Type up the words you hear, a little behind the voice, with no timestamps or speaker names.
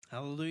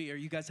Hallelujah. Are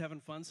you guys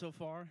having fun so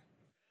far?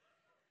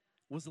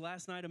 Was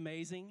last night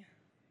amazing?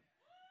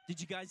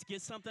 Did you guys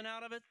get something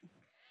out of it?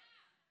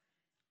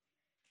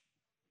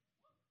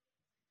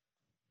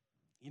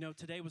 You know,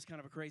 today was kind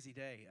of a crazy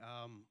day.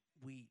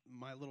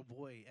 My little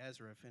boy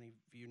Ezra, if any of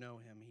you know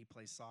him, he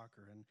plays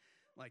soccer, and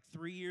like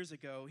 3 years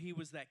ago, he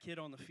was that kid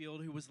on the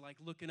field who was like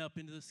looking up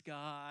into the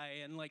sky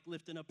and like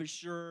lifting up his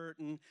shirt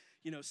and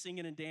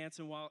singing and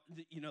dancing while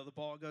the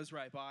ball goes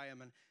right by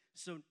him. And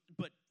so,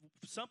 but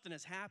something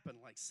has happened,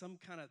 like some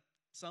kind of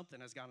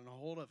something has gotten a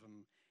hold of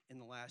him in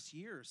the last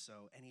year or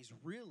so, and he's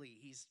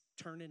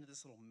turned into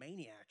this little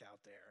maniac out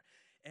there,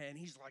 and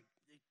he's like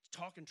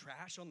talking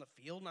trash on the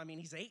field. And I mean,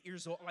 he's 8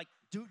 years old. Like,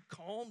 dude,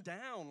 calm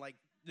down. Like,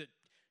 the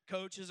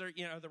coaches are,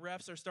 the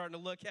refs are starting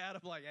to look at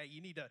him like, hey,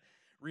 you need to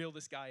reel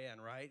this guy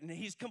in, right? And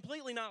he's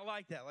completely not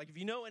like that. Like, if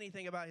you know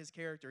anything about his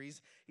character,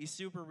 he's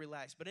super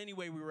relaxed. But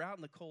anyway, we were out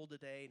in the cold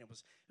today, and it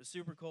was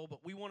super cold, but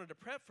we wanted to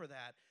prep for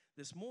that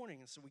this morning.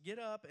 And so we get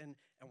up, and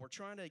we're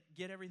trying to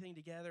get everything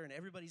together, and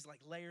everybody's like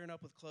layering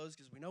up with clothes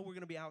because we know we're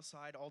going to be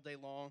outside all day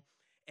long.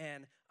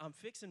 And I'm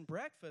fixing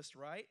breakfast,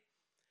 right?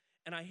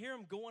 And I hear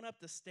him going up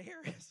the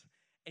stairs,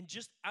 and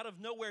just out of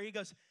nowhere, he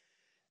goes,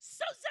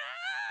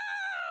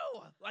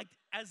 "Sozo!" Like,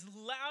 as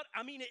loud.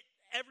 I mean,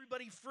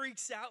 everybody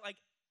freaks out. Like,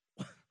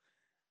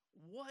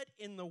 what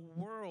in the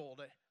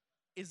world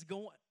is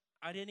going?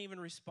 I didn't even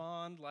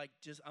respond. Like,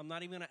 I'm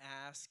not even going to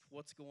ask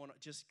what's going on.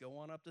 Just go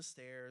on up the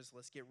stairs.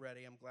 Let's get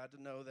ready. I'm glad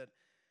to know that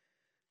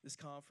this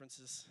conference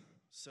is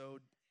so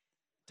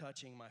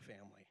touching my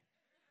family.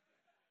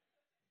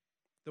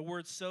 The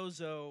word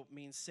sozo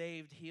means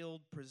saved,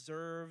 healed,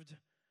 preserved,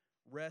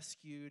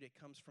 rescued. It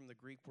comes from the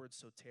Greek word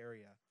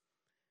soteria,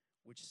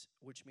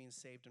 which means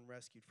saved and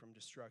rescued from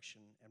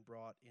destruction and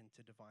brought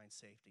into divine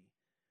safety.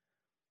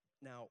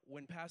 Now,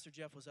 when Pastor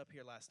Jeff was up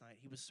here last night,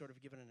 he was sort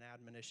of giving an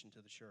admonition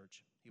to the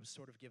church. He was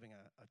sort of giving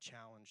a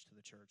challenge to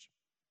the church.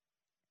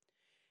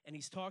 And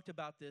he's talked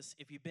about this.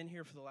 If you've been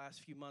here for the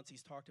last few months,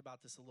 he's talked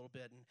about this a little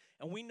bit.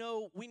 And we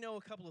know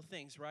a couple of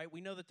things, right?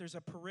 We know that there's a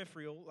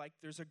peripheral, like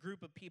there's a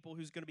group of people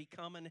who's going to be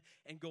coming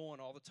and going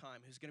all the time,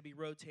 who's going to be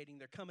rotating.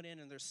 They're coming in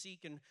and they're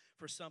seeking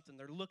for something.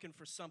 They're looking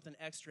for something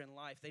extra in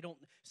life.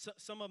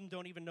 Some of them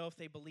don't even know if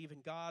they believe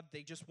in God.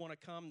 They just want to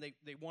come.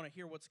 They want to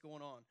hear what's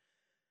going on.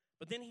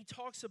 But then he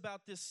talks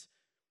about this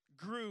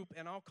group,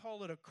 and I'll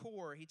call it a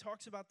core. He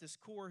talks about this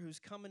core who's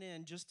coming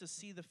in just to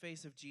see the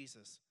face of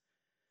Jesus,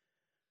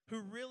 who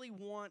really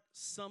want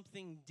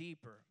something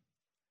deeper.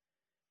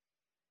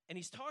 And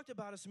he's talked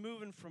about us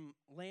moving from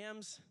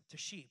lambs to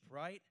sheep,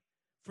 right?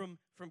 From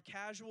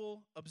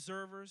casual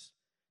observers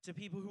to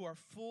people who are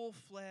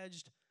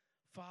full-fledged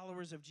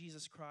followers of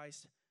Jesus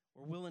Christ.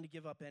 We're willing to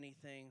give up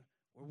anything.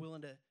 We're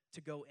willing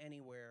to go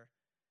anywhere,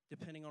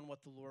 depending on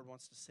what the Lord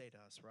wants to say to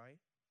us, right?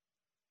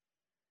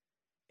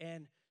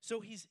 And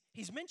so he's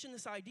mentioned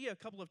this idea a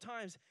couple of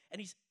times,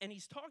 and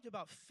he's talked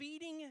about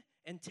feeding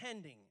and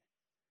tending.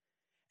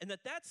 And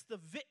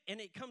and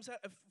it comes out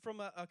from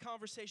a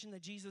conversation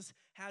that Jesus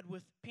had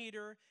with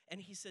Peter. And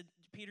he said,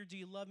 "Peter, do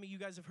you love me?" You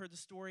guys have heard the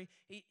story.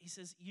 He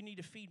says, "You need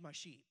to feed my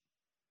sheep."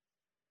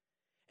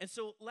 And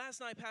so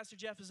last night, Pastor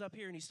Jeff is up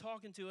here, and he's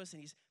talking to us,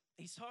 and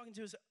he's talking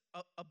to us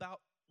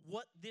about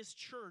what this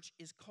church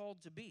is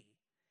called to be.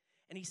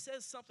 And he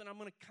says something, I'm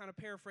going to kind of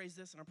paraphrase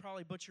this, and I'm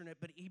probably butchering it,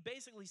 but he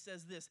basically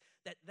says this,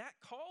 that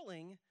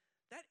calling,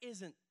 that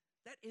isn't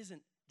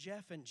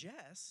Jeff and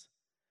Jess.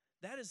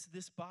 That is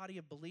this body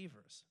of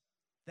believers.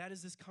 That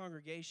is this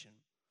congregation.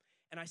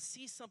 And I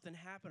see something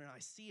happen, and I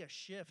see a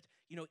shift.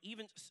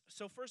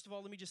 So first of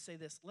all, let me just say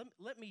this.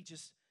 Let me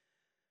just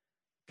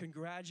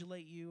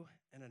congratulate you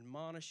and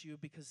admonish you,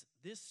 because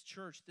this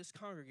church, this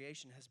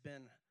congregation has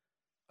been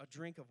a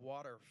drink of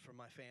water for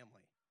my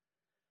family.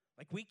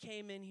 Like, we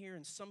came in here,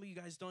 and some of you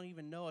guys don't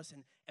even know us.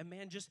 And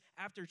man, just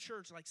after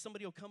church, like,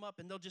 somebody will come up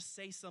and they'll just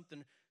say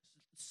something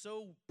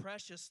so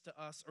precious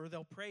to us, or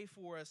they'll pray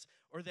for us,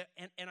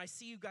 and I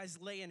see you guys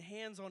laying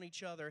hands on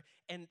each other,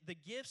 and the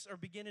gifts are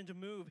beginning to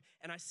move.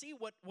 And I see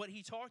what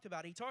he talked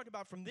about. He talked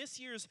about from this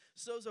year's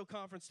Sozo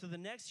conference to the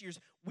next year's,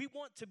 we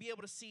want to be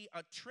able to see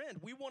a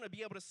trend. We want to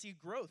be able to see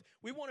growth.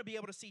 We want to be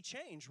able to see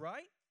change,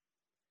 right?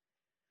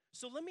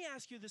 So let me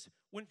ask you this.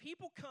 When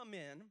people come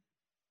in,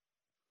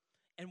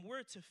 and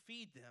we're to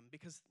feed them,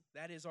 because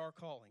that is our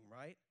calling,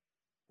 right?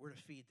 We're to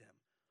feed them.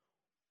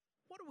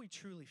 What are we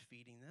truly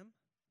feeding them?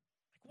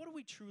 Like, what are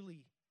we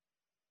truly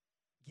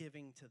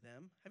giving to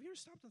them? Have you ever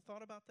stopped and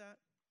thought about that?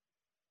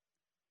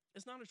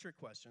 It's not a trick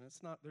question.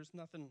 There's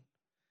nothing.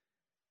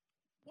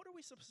 What are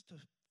we supposed to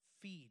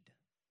feed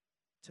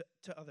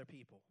to other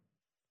people?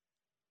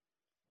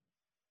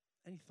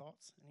 Any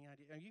thoughts? Any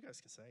idea? You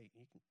guys can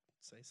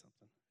say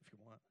something if you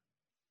want.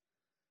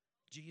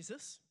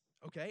 Jesus,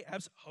 okay,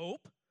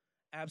 hope.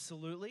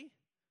 Absolutely.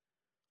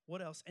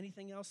 What else?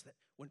 Anything else that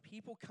when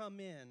people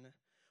come in,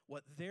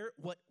 what they're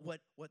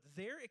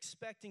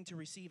expecting to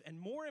receive, and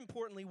more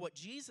importantly, what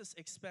Jesus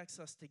expects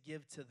us to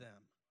give to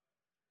them?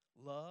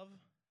 Love,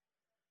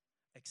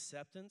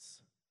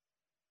 acceptance.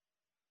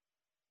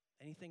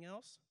 Anything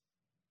else?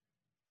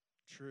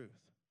 Truth.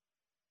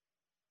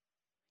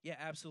 Yeah,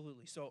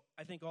 absolutely. So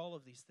I think all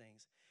of these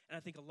things, and I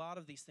think a lot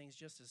of these things,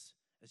 just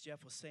as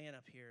Jeff was saying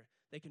up here,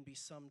 they can be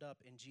summed up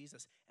in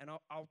Jesus. And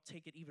I'll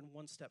take it even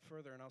one step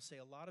further, and I'll say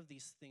a lot of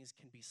these things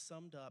can be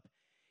summed up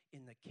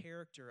in the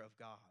character of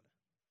God,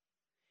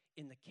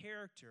 in the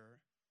character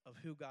of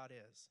who God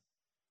is.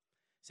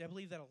 See, I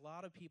believe that a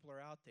lot of people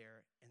are out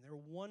there, and they're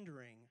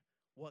wondering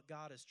what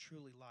God is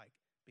truly like,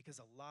 because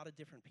a lot of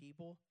different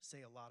people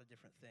say a lot of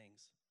different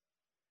things.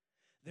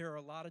 There are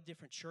a lot of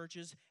different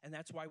churches, and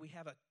that's why we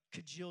have a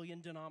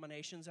cajillion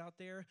denominations out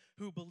there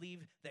who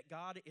believe that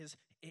God is,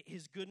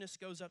 his goodness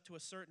goes up to a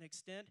certain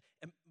extent,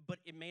 but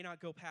it may not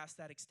go past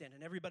that extent.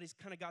 And everybody's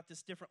kind of got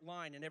this different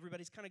line, and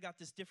everybody's kind of got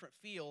this different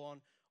feel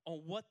on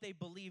what they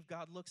believe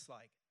God looks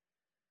like.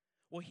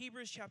 Well,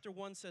 Hebrews chapter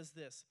 1 says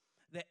this,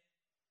 that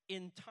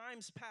in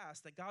times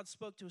past that God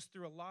spoke to us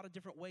through a lot of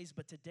different ways,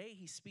 but today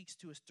he speaks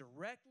to us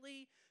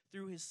directly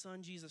through his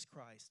son, Jesus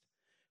Christ,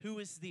 who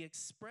is the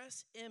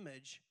express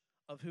image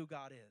of who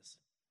God is.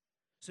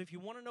 So if you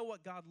want to know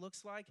what God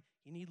looks like,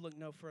 you need to look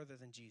no further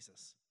than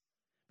Jesus,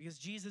 because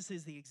Jesus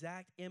is the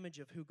exact image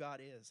of who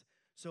God is.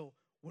 So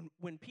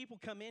when people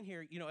come in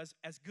here,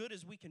 as good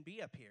as we can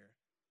be up here,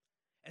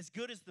 as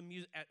good as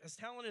as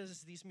talented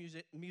as these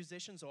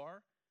musicians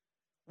are,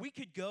 we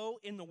could go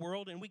in the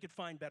world and we could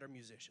find better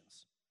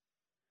musicians.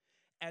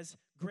 As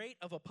great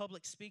of a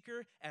public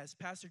speaker as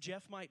Pastor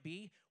Jeff might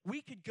be,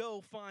 we could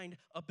go find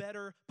a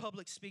better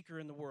public speaker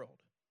in the world.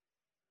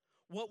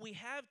 What we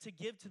have to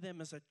give to them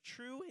is a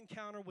true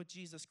encounter with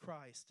Jesus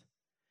Christ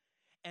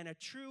and a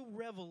true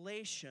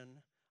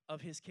revelation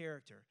of his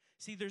character.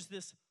 See, there's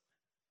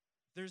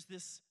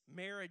this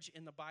marriage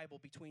in the Bible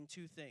between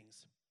two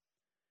things.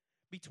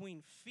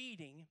 Between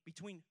feeding,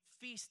 between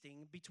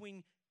feasting,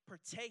 between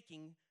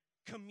partaking,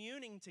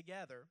 communing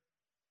together,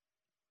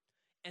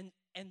 and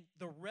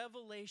the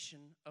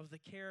revelation of the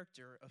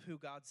character of who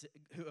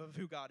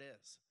God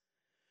is.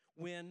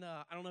 When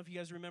I don't know if you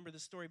guys remember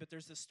this story, but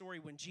there's this story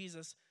when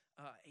Jesus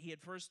he had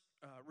first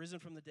risen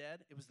from the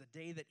dead. It was the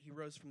day that he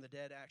rose from the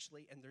dead,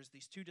 actually. And there's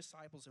these two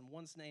disciples, and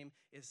one's name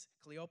is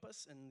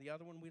Cleopas, and the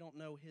other one we don't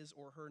know his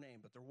or her name.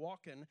 But they're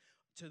walking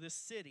to this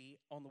city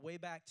on the way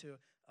back to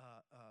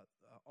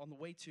on the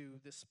way to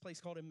this place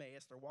called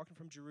Emmaus. They're walking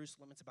from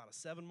Jerusalem. It's about a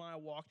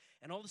 7-mile walk,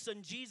 and all of a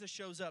sudden Jesus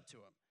shows up to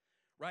them.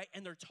 Right?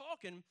 And they're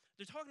talking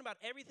about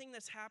everything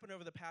that's happened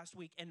over the past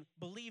week. And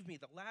believe me,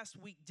 the last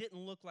week didn't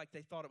look like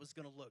they thought it was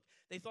going to look.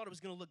 They thought it was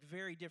going to look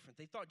very different.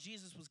 They thought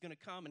Jesus was going to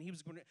come and he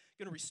was going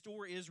to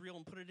restore Israel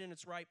and put it in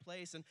its right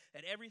place, and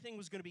that everything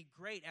was going to be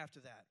great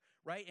after that.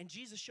 Right? And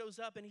Jesus shows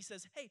up and he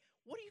says, "Hey,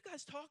 what are you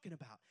guys talking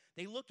about?"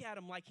 They look at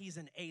him like he's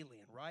an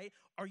alien, right?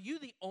 Are you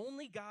the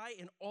only guy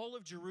in all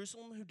of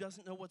Jerusalem who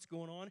doesn't know what's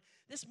going on?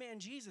 This man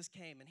Jesus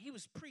came and he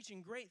was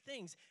preaching great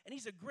things, and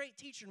he's a great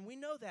teacher, and we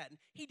know that. And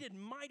he did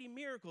mighty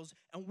miracles,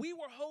 and we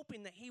were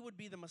hoping that he would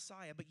be the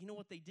Messiah. But you know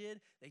what they did?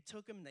 They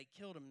took him and they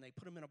killed him and they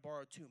put him in a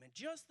borrowed tomb. And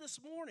just this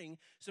morning,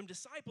 some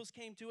disciples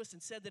came to us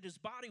and said that his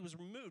body was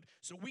removed.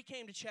 So we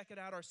came to check it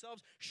out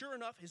ourselves. Sure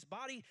enough, his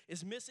body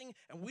is missing,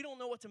 and we don't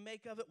know what to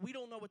make of it. We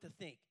don't know what to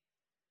think.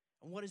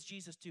 And what does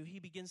Jesus do? He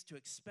begins to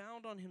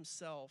expound on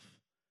himself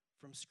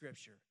from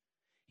Scripture.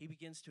 He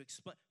begins to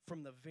explain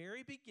from the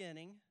very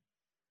beginning,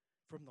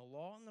 from the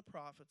law and the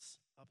prophets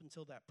up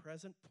until that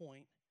present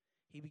point.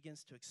 He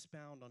begins to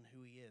expound on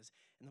who he is.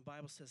 And the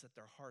Bible says that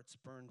their hearts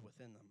burned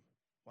within them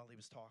while he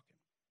was talking.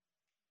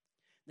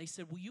 They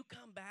said, "Will you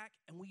come back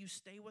and will you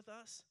stay with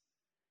us?"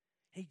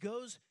 He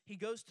goes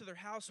to their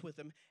house with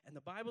them, and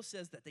the Bible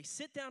says that they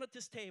sit down at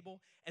this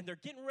table and they're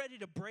getting ready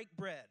to break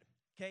bread.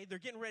 Okay, they're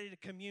getting ready to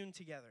commune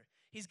together.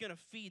 He's going to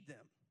feed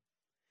them.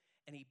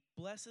 And he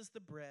blesses the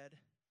bread,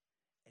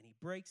 and he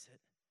breaks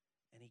it,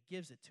 and he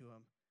gives it to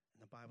them.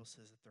 And the Bible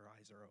says that their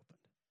eyes are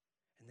opened,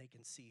 and they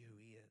can see who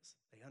he is.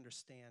 They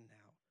understand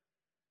now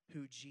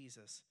who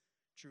Jesus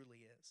truly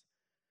is.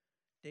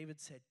 David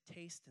said,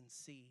 "Taste and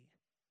see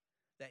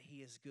that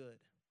he is good."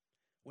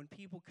 When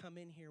people come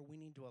in here, we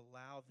need to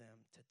allow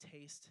them to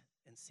taste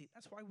and see.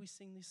 That's why we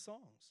sing these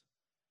songs.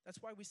 That's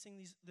why we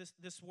sing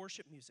this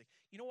worship music.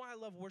 You know why I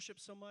love worship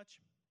so much?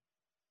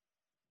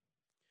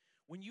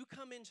 When you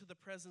come into the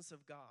presence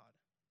of God,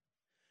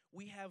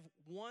 we have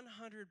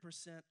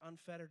 100%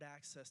 unfettered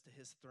access to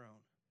his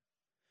throne.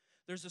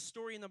 There's a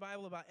story in the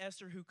Bible about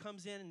Esther who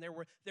comes in, and there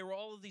were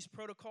all of these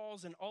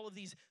protocols and all of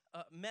these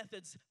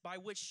methods by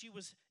which she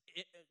was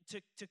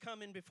to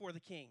come in before the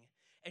king.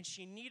 And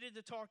she needed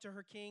to talk to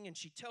her king, and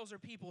she tells her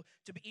people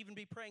to even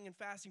be praying and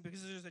fasting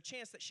because there's a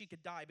chance that she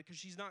could die because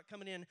she's not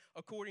coming in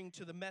according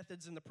to the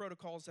methods and the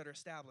protocols that are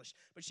established.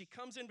 But she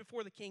comes in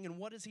before the king, and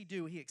what does he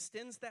do? He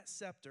extends that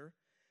scepter,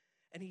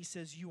 and he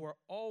says, "You are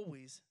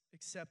always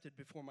accepted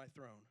before my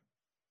throne."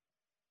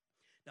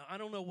 Now, I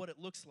don't know what it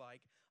looks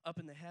like up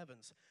in the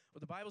heavens, but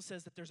the Bible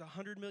says that there's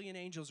 100 million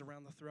angels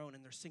around the throne,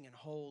 and they're singing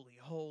holy,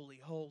 holy,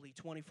 holy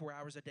 24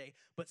 hours a day.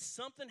 But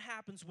something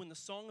happens when the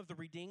song of the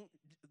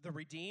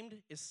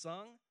redeemed is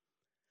sung.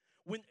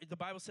 When the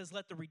Bible says,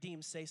 let the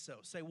redeemed say so.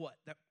 Say what?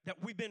 That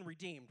we've been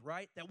redeemed,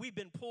 right? That we've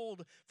been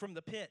pulled from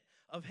the pit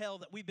of hell,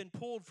 that we've been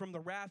pulled from the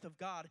wrath of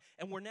God,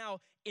 and we're now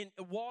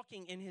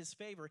walking in his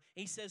favor.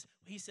 He says,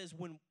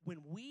 when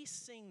we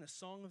sing the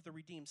song of the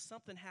redeemed,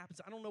 something happens.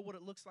 I don't know what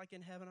it looks like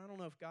in heaven. I don't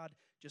know if God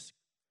just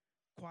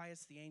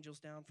quiets the angels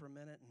down for a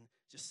minute and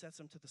just sets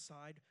them to the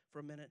side for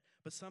a minute.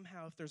 But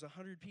somehow, if there's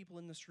 100 people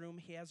in this room,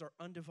 he has our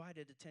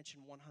undivided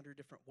attention 100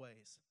 different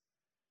ways.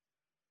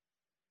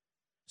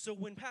 So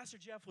when Pastor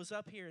Jeff was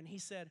up here and he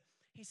said,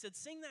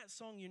 sing that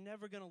song, You're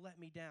Never Gonna Let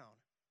Me Down.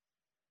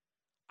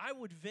 I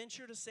would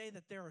venture to say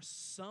that there are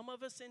some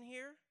of us in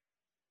here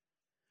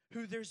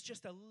who there's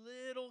just a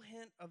little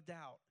hint of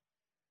doubt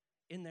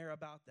in there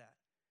about that.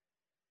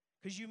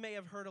 Because you may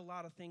have heard a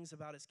lot of things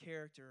about his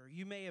character. Or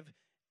you may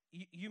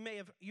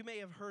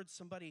have heard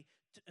somebody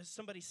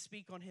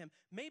speak on him.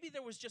 Maybe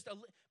there was just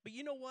but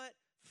you know what?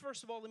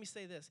 First of all, let me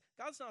say this.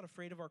 God's not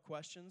afraid of our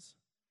questions.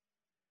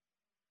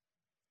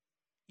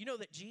 You know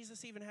that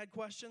Jesus even had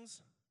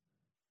questions?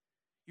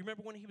 You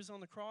remember when he was on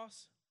the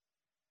cross?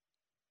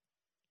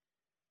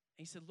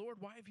 And he said, Lord,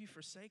 why have you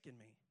forsaken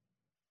me?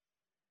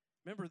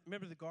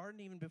 Remember the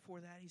garden even before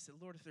that? He said,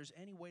 Lord, if there's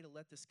any way to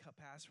let this cup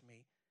pass from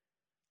me,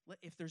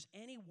 if there's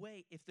any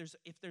way, if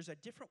there's a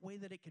different way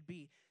that it could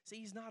be.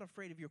 See, he's not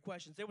afraid of your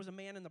questions. There was a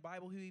man in the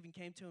Bible who even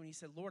came to him and he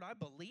said, Lord, I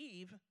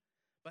believe,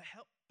 but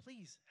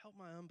please help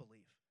my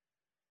unbelief.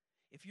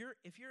 If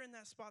you're in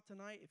that spot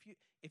tonight,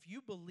 if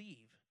you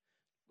believe,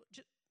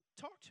 just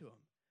talk to him,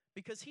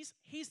 because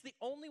he's the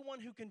only one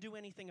who can do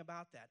anything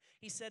about that.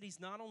 He said he's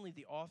not only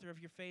the author of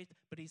your faith,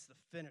 but he's the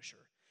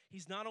finisher.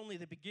 He's not only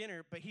the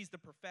beginner, but he's the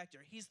perfecter.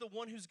 He's the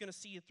one who's going to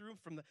see you through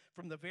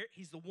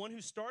he's the one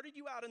who started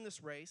you out in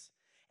this race.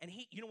 And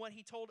you know what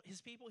he told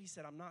his people? He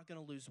said, I'm not going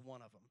to lose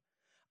one of them.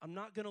 I'm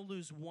not going to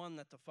lose one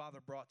that the Father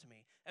brought to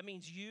me. That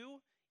means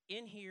you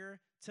in here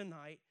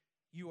tonight,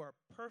 you are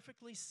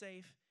perfectly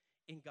safe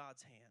in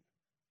God's hand.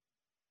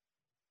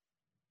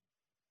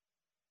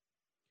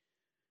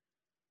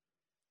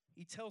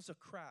 He tells a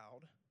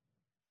crowd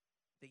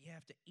that you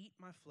have to eat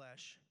my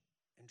flesh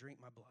and drink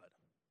my blood,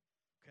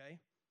 okay?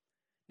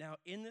 Now,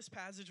 in this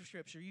passage of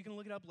Scripture, you can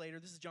look it up later.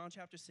 This is John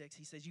chapter 6.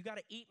 He says, you got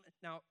to eat.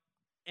 Now,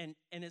 and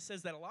it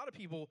says that a lot of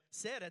people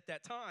said at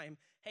that time,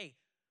 hey,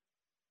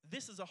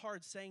 this is a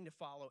hard saying to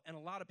follow, and a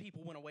lot of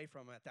people went away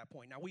from him at that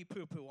point. Now, we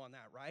poo-poo on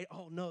that, right?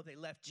 Oh, no, they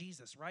left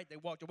Jesus, right? They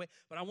walked away.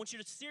 But I want you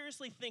to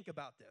seriously think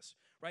about this,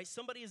 right?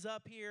 Somebody is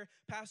up here,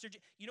 Pastor,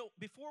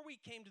 before we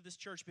came to this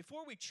church,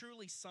 before we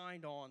truly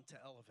signed on to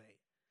Elevate,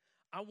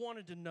 I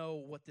wanted to know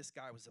what this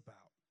guy was about.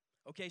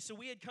 Okay, so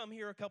we had come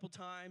here a couple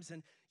times,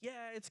 and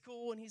yeah, it's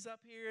cool, and he's up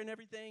here and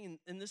everything,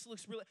 and this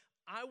looks really,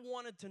 I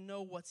wanted to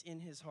know what's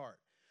in his heart.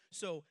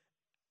 So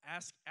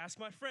ask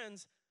my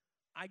friends.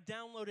 I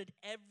downloaded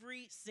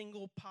every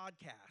single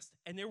podcast,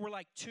 and there were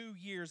like 2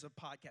 years of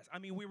podcasts. I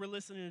mean, we were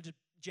listening to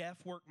Jeff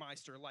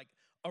Workmeister like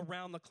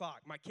around the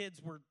clock. My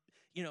kids were,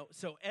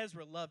 so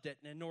Ezra loved it,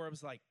 and Nora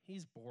was like,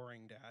 he's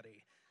boring,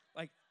 Daddy.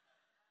 Like,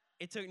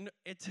 it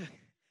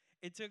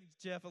took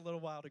Jeff a little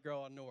while to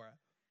grow on Nora.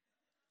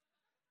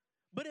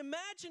 But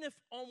imagine if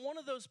on one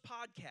of those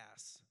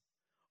podcasts,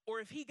 or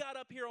if he got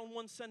up here on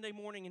one Sunday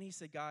morning and he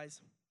said,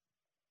 guys,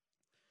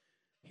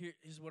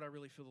 here's what I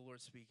really feel the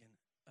Lord speaking.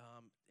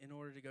 In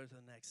order to go to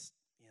the next,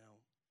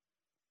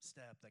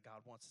 step that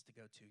God wants us to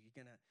go to, you're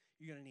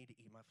gonna need to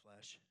eat my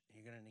flesh, and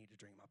you're gonna need to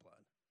drink my blood,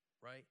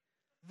 right?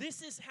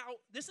 This is how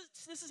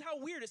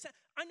weird it sounds.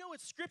 I know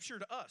it's scripture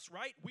to us,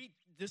 right?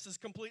 This is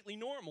completely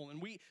normal,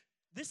 and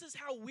this is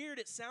how weird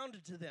it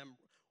sounded to them.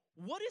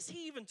 What is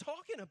he even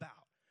talking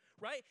about,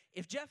 right?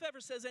 If Jeff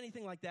ever says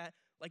anything like that,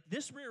 like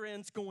this rear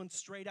end's going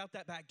straight out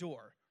that back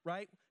door,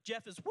 right?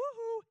 Jeff is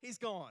woohoo, he's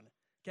gone.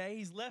 Okay,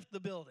 he's left the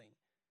building.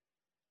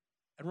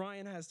 And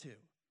Ryan has too.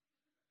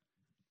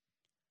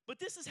 But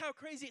this is how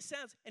crazy it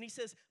sounds. And he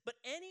says, but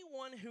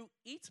anyone who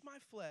eats my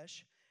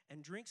flesh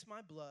and drinks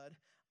my blood,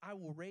 I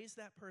will raise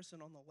that person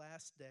on the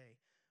last day.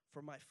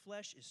 For my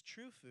flesh is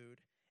true food,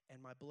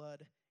 and my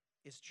blood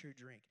is true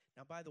drink.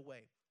 Now, by the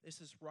way,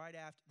 this is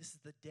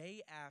the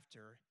day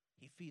after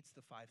he feeds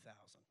the 5,000.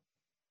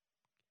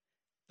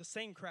 The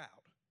same crowd.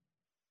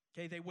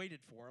 Okay, they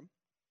waited for him.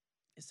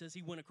 It says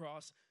he went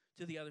across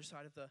to the other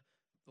side of the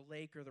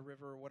lake or the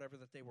river or whatever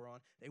that they were on.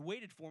 They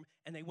waited for him,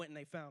 and they went and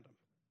they found him.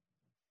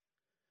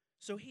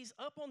 So he's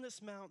up on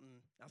this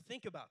mountain. Now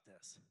think about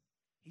this.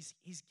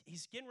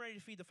 He's getting ready to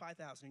feed the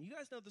 5,000. And you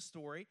guys know the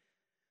story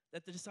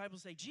that the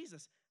disciples say,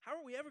 Jesus, how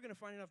are we ever going to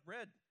find enough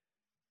bread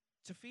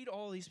to feed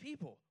all these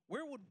people?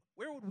 Where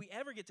would we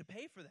ever get to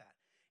pay for that?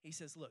 He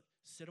says, look,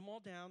 sit them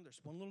all down. There's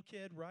one little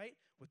kid, right,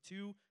 with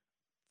 2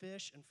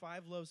 fish and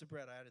 5 loaves of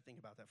bread. I had to think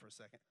about that for a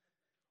second.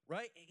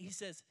 Right? He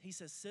says,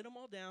 sit them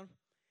all down.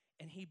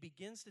 And he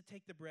begins to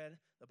take the bread.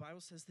 The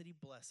Bible says that he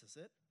blesses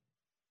it.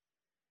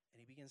 And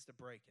he begins to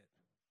break it.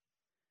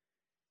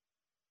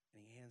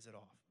 And he hands it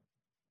off.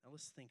 Now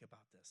let's think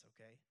about this,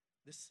 okay?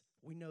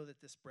 We know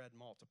that this bread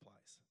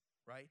multiplies,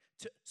 right?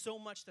 So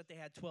much that they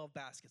had 12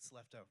 baskets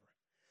left over.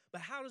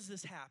 But how does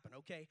this happen,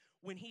 okay?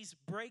 When he's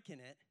breaking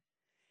it,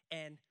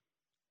 and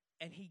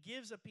and he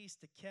gives a piece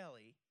to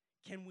Kelly,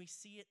 can we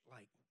see it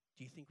like,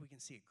 do you think we can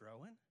see it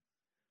growing?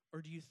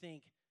 Or do you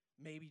think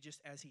maybe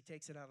just as he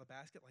takes it out of the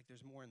basket, like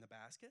there's more in the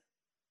basket?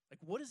 Like,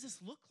 what does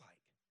this look like?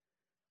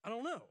 I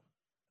don't know.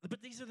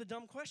 But these are the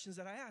dumb questions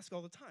that I ask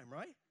all the time,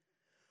 right?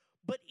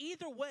 But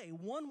either way,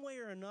 one way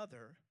or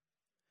another,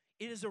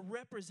 it is a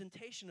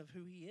representation of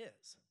who he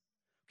is.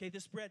 Okay,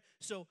 this bread.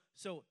 So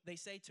they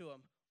say to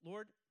him,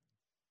 Lord,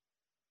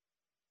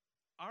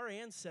 our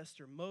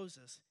ancestor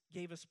Moses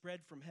gave us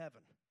bread from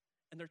heaven.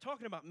 And they're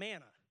talking about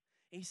manna.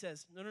 And he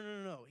says,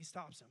 no. He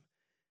stops him.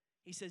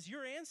 He says,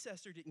 your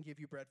ancestor didn't give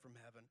you bread from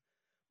heaven.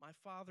 My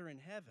Father in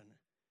heaven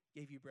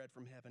gave you bread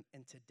from heaven.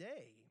 And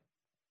today,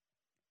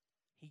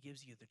 he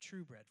gives you the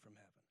true bread from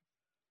heaven.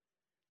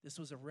 This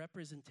was a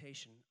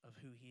representation of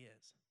who he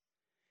is.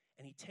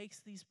 And he takes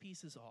these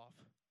pieces off,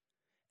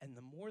 and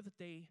the more that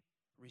they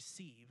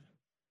receive,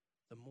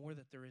 the more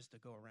that there is to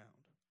go around.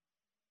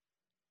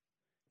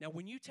 Now,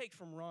 when you take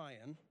from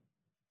Ryan,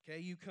 okay,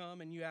 you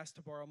come and you ask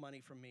to borrow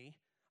money from me,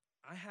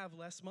 I have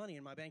less money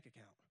in my bank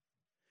account.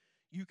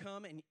 You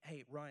come and,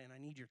 hey, Ryan, I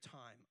need your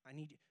time.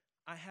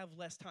 I have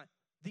less time.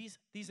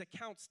 These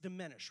accounts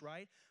diminish,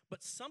 right?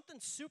 But something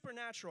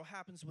supernatural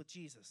happens with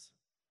Jesus.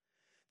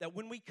 That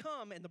when we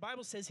come, and the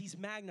Bible says he's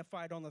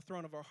magnified on the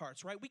throne of our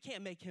hearts, right? We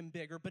can't make him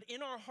bigger, but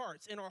in our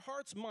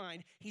heart's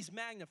mind, he's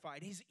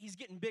magnified. He's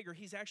getting bigger.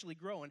 He's actually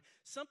growing.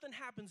 Something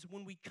happens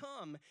when we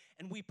come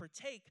and we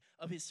partake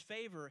of his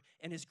favor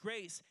and his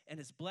grace and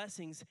his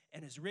blessings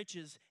and his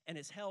riches and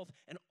his health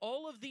and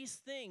all of these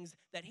things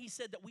that he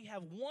said that we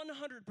have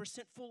 100%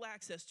 full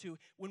access to.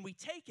 When we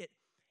take it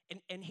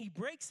and he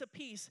breaks a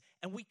piece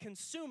and we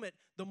consume it,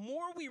 the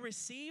more we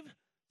receive,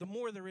 the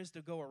more there is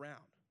to go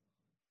around.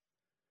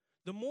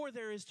 The more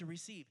there is to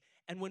receive.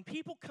 And when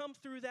people come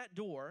through that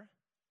door,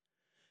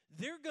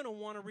 they're going to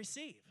want to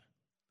receive.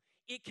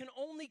 It can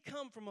only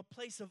come from a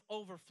place of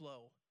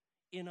overflow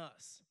in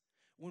us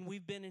when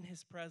we've been in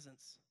his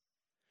presence,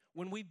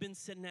 when we've been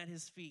sitting at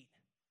his feet.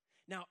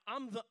 Now,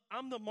 I'm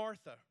the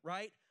Martha,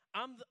 right?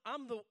 I'm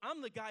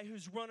the guy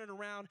who's running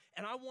around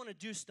and I want to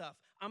do stuff.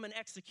 I'm an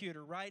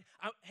executor, right?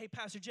 Hey,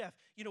 Pastor Jeff,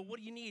 what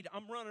do you need?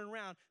 I'm running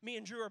around. Me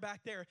and Drew are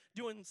back there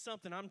doing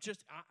something. I'm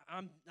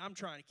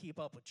trying to keep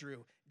up with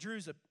Drew.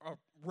 Drew's a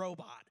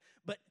robot.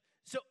 But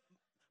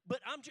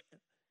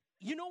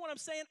you know what I'm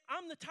saying?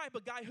 I'm the type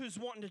of guy who's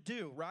wanting to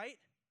do, right?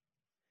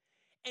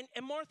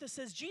 And Martha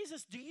says,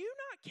 Jesus, do you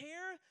not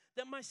care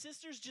that my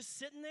sister's just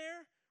sitting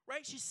there?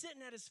 Right? She's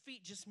sitting at his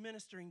feet just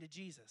ministering to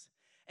Jesus.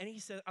 And he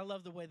said, I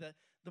love the way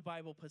the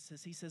Bible puts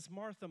this. He says,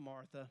 Martha,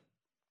 Martha.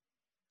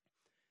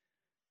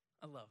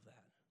 I love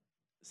that.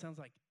 It sounds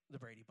like the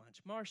Brady Bunch.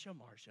 Marcia,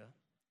 Marcia.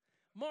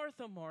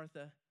 Martha,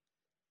 Martha.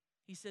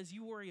 He says,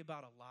 you worry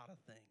about a lot of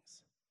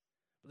things.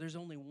 But there's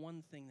only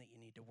one thing that you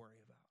need to worry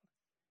about.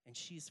 And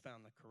she's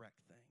found the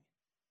correct thing.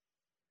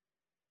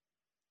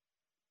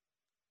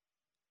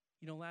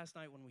 Last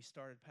night when we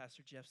started,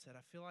 Pastor Jeff said,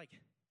 I feel like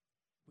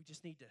we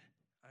just need to,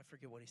 I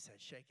forget what he said,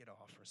 shake it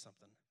off or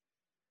something.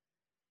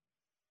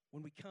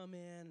 When we come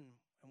in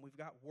and we've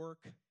got work,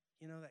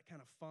 that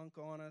kind of funk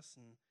on us,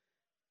 and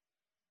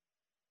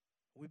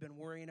we've been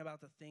worrying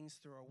about the things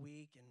through our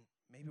week, and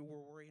maybe we're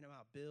worrying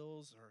about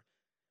bills, or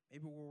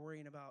maybe we're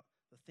worrying about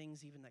the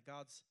things even that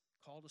God's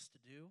called us to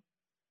do.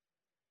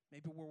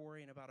 Maybe we're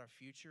worrying about our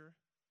future.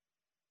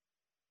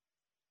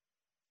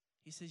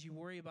 He says you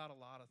worry about a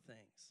lot of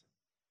things.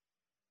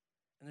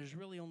 And there's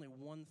really only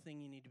one thing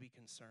you need to be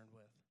concerned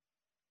with.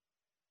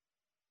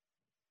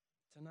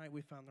 Tonight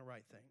we found the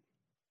right thing.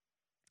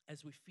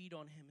 As we feed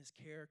on him, his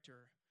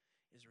character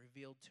is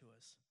revealed to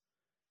us,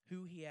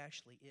 who he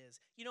actually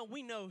is.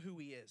 We know who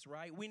he is,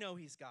 right? We know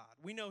he's God.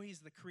 We know he's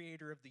the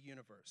creator of the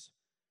universe,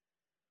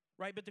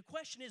 right? But the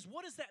question is,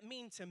 what does that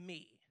mean to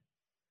me?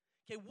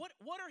 Okay,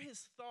 what are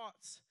his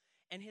thoughts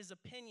and his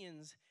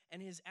opinions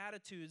and his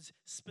attitudes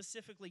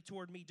specifically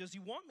toward me? Does he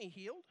want me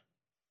healed?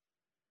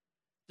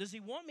 Does he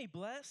want me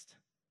blessed?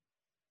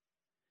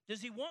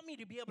 Does he want me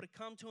to be able to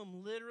come to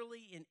him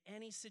literally in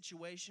any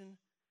situation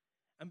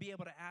and be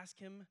able to ask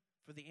him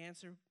for the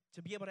answer,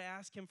 to be able to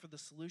ask him for the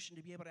solution,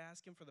 to be able to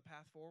ask him for the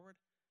path forward?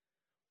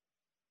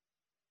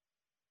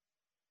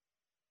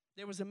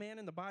 There was a man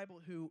in the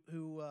Bible who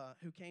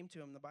came to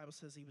him. The Bible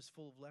says he was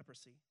full of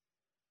leprosy.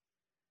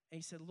 And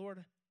he said,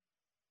 Lord,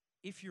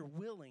 if you're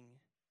willing,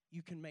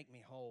 you can make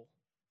me whole.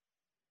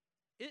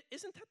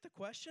 Isn't that the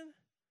question?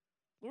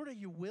 Lord, are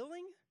you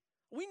willing?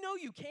 We know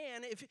you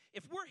can.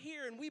 If we're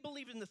here and we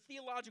believe in the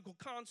theological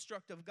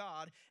construct of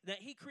God, that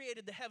he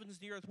created the heavens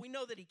and the earth, we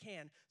know that he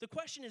can. The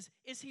question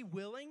is he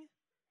willing?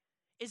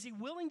 Is he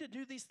willing to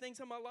do these things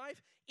in my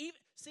life?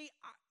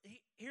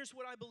 Here's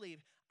what I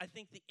believe. I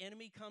think the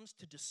enemy comes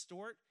to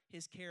distort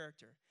his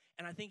character.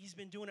 And I think he's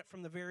been doing it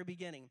from the very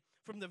beginning,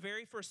 from the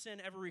very first sin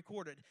ever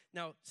recorded.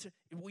 Now,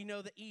 we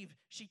know that Eve,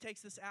 she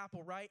takes this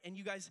apple, right? And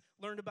you guys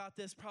learned about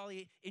this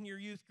probably in your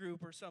youth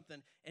group or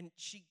something. And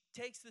she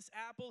takes this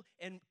apple,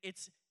 and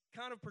it's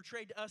kind of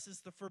portrayed to us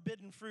as the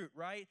forbidden fruit,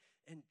 right?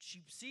 And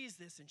she sees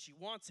this, and she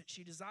wants it.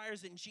 She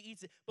desires it, and she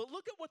eats it. But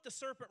look at what the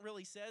serpent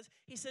really says.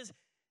 He says,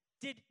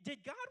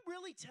 did God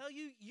really tell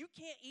you you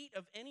can't eat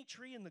of any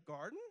tree in the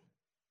garden?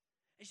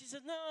 And she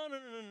said, no, no,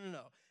 no, no, no,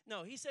 no.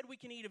 No, he said we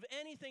can eat of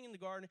anything in the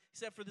garden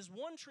except for this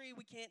one tree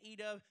we can't eat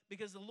of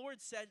because the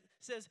Lord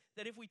says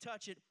that if we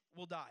touch it,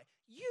 we'll die.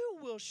 You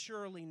will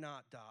surely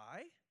not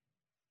die.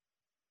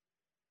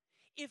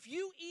 If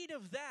you eat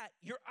of that,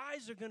 your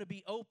eyes are going to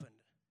be opened.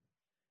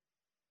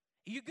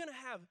 You're going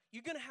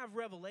to have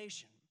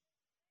revelation.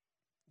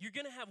 You're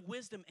going to have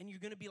wisdom, and you're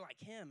going to be like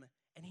him,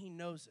 and he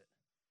knows it.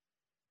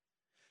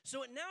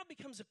 So it now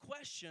becomes a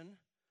question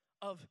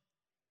of,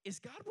 is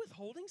God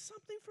withholding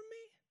something from me?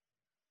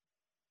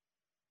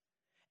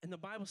 And the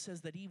Bible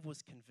says that Eve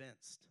was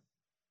convinced.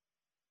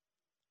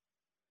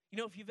 You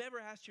know, if you've ever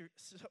asked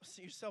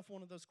yourself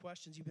one of those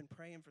questions, you've been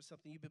praying for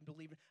something, you've been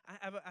believing.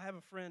 I have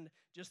a friend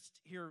just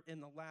here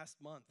in the last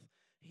month.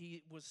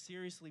 He was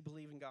seriously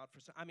believing God for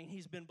something. I mean,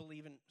 he's been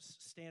believing,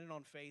 standing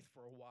on faith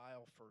for a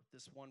while for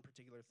this one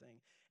particular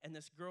thing. And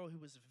this girl who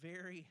was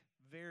very,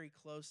 very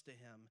close to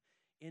him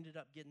ended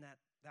up getting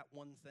that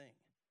one thing.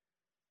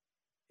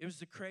 It was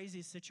the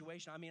craziest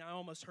situation. I mean, I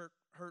almost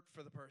hurt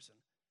for the person.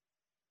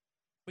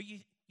 But you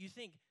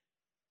think,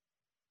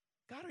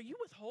 God, are you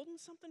withholding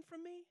something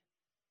from me?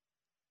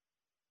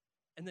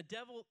 And the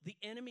devil, the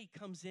enemy,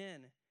 comes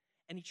in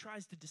and he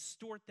tries to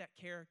distort that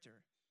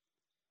character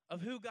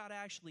of who God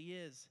actually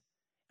is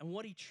and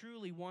what he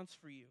truly wants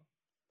for you.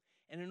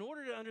 And in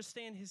order to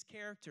understand his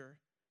character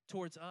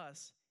towards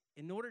us,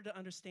 in order to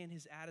understand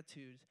his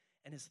attitude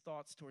and his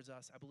thoughts towards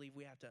us, I believe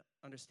we have to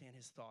understand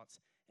his thoughts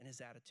and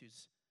his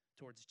attitudes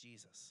towards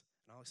Jesus.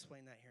 And I'll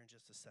explain that here in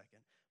just a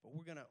second. But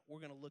we're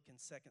gonna look in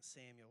 2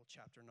 Samuel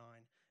chapter 9,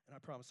 and I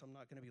promise I'm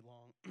not going to be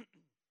long.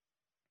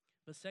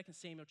 But 2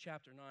 Samuel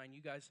chapter 9,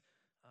 you guys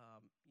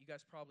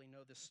probably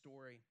know this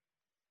story.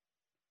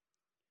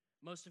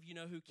 Most of you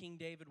know who King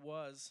David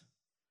was,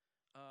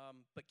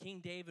 but King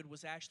David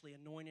was actually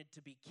anointed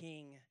to be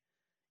king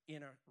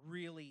in a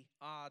really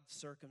odd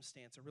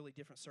circumstance, a really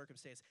different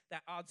circumstance.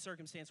 That odd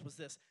circumstance was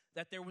this,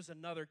 that there was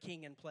another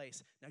king in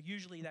place. Now,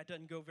 usually that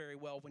doesn't go very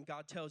well when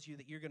God tells you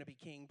that you're going to be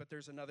king, but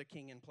there's another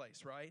king in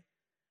place, right?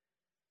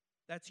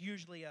 That's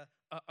usually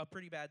a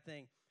pretty bad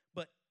thing.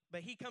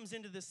 But he comes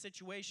into this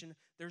situation,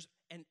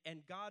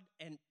 and God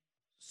and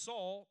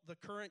Saul, the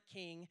current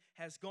king,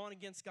 has gone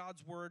against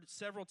God's word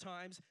several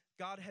times.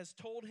 God has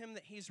told him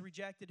that he's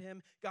rejected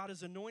him. God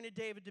has anointed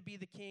David to be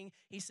the king.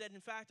 He said,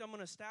 in fact, I'm going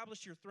to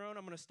establish your throne.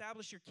 I'm going to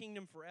establish your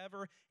kingdom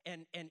forever.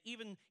 And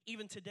even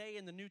today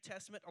in the New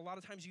Testament, a lot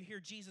of times you hear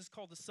Jesus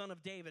called the son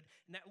of David.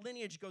 And that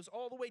lineage goes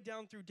all the way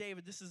down through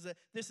David. This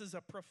is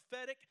a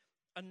prophetic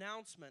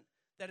announcement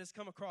that has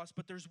come across.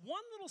 But there's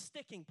one little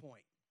sticking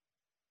point.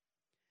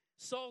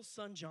 Saul's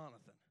son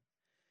Jonathan.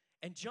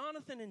 And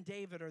Jonathan and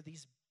David are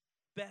these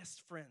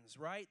best friends,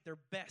 right? They're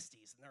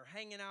besties, and they're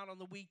hanging out on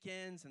the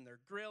weekends, and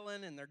they're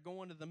grilling, and they're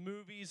going to the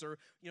movies, or,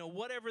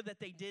 whatever that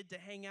they did to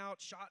hang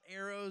out, shot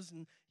arrows,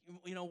 and,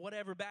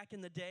 whatever back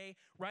in the day,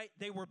 right?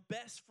 They were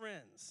best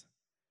friends.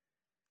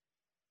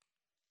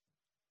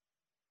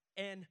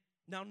 And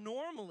now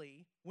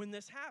normally, when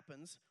this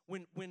happens,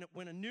 when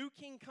a new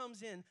king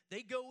comes in,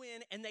 they go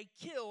in and they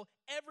kill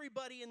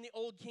everybody in the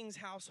old king's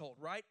household,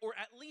 right? Or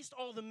at least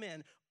all the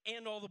men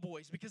and all the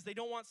boys, because they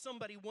don't want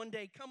somebody one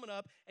day coming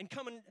up and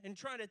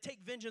trying to take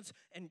vengeance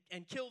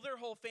and kill their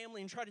whole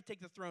family and try to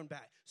take the throne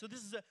back. So this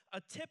is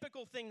a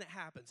typical thing that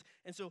happens.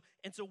 And so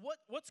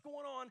what's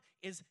going on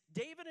is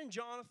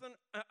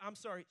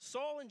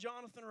Saul and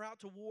Jonathan are out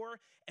to war,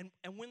 and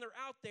when they're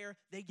out there,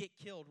 they get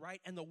killed,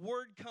 right? And the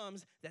word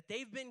comes that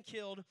they've been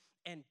killed,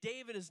 and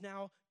David is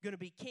now going to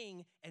be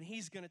king, and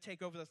he's going to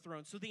take over the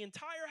throne. So the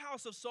entire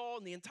house of Saul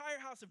and the entire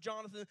house of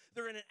Jonathan,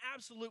 they're in an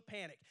absolute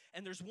panic.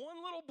 And there's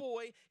one little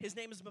boy, his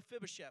name is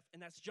Mephibosheth,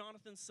 and that's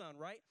Jonathan's son,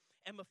 right?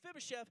 And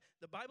Mephibosheth,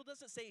 the Bible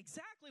doesn't say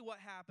exactly what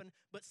happened,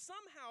 but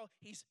somehow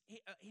he's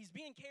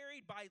being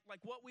carried by like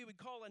what we would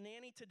call a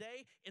nanny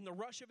today in the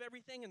rush of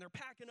everything, and they're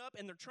packing up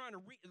and they're trying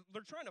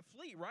to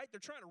flee, right?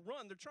 They're trying to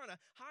run, they're trying to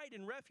hide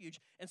in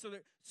refuge, and so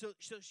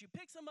she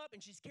picks him up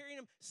and she's carrying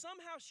him.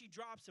 Somehow she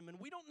drops him, and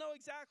we don't know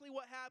exactly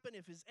what happened,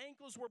 if his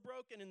ankles were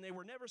broken and they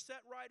were never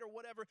set right or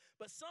whatever,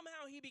 but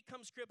somehow he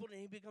becomes crippled,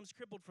 and he becomes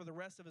crippled for the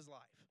rest of his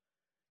life.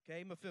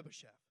 Okay,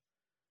 Mephibosheth.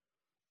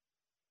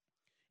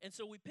 And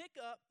so we pick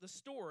up the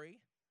story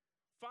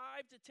 5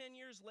 to 10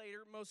 years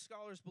later, most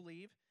scholars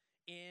believe,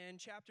 in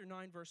chapter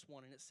 9, verse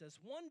 1. And it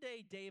says, one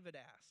day David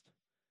asked,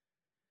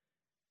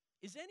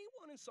 is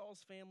anyone in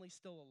Saul's family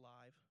still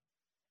alive?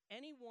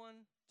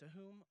 Anyone to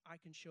whom I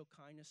can show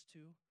kindness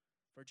to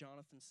for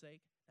Jonathan's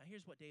sake? Now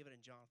here's what David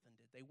and Jonathan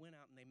did. They went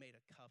out and they made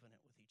a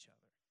covenant with each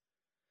other.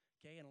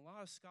 Okay, and a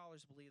lot of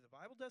scholars believe, the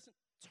Bible doesn't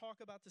talk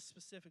about this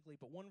specifically,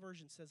 but one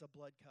version says a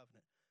blood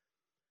covenant.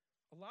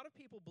 A lot of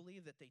people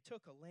believe that they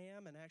took a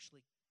lamb and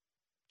actually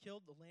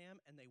killed the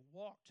lamb, and they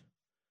walked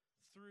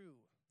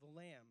through the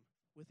lamb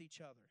with each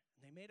other.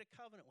 And they made a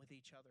covenant with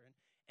each other.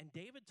 And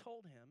David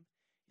told him,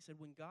 he said,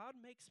 when God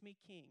makes me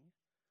king,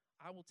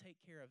 I will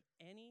take care of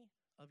any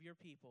of your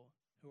people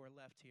who are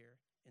left here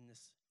in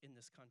this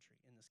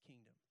country, in this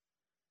kingdom.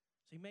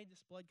 So he made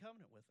this blood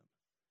covenant with them.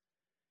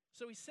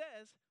 So he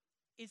says,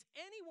 is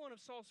anyone of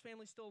Saul's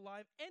family still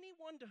alive?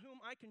 Anyone to whom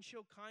I can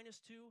show kindness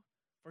to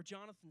for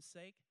Jonathan's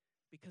sake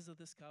because of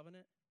this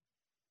covenant?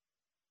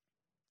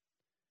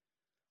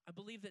 I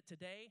believe that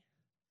today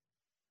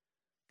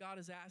God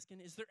is asking,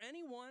 is there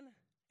anyone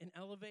in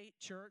Elevate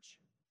Church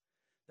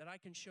that I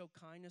can show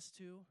kindness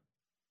to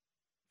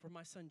for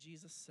my son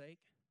Jesus' sake?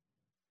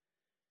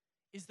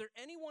 Is there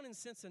anyone in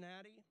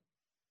Cincinnati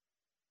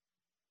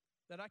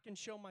that I can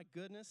show my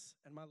goodness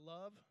and my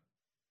love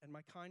and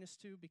my kindness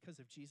to because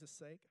of Jesus'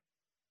 sake?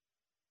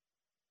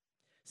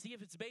 See,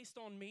 if it's based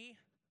on me,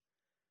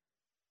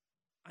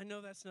 I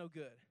know that's no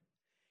good.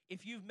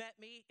 If you've met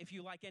me, if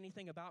you like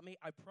anything about me,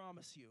 I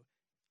promise you,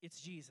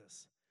 it's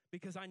Jesus,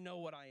 because I know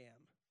what I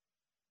am.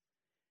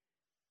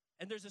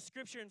 And there's a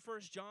scripture in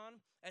 1 John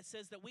that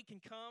says that we can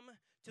come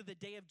to the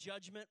day of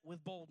judgment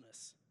with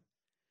boldness.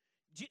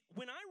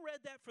 When I read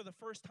that for the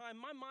first time,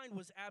 my mind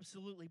was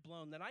absolutely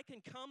blown, that I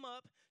can come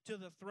up to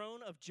the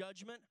throne of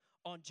judgment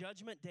on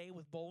Judgment Day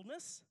with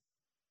boldness.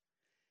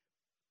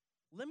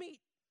 Let me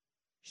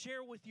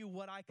share with you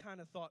what I kind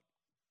of thought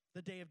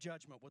the day of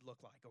judgment would look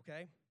like,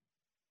 okay?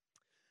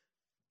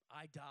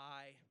 I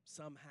die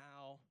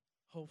somehow,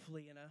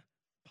 hopefully in a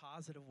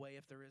positive way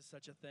if there is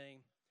such a thing,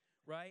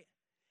 right?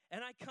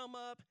 And I come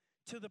up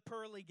to the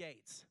pearly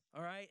gates,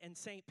 all right? And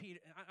St. Peter,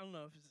 I don't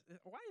know,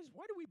 why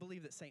do we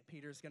believe that St.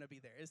 Peter is going to be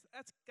there?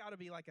 That's got to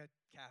be like a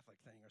Catholic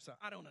thing or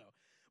something. I don't know.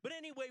 But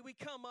anyway, we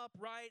come up,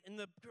 right, and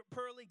the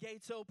pearly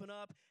gates open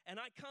up, and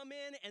I come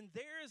in, and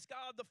there's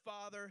God the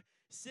Father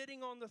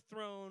sitting on the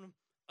throne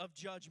of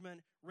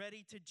judgment,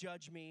 ready to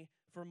judge me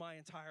for my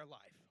entire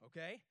life,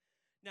 okay?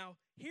 Now,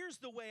 here's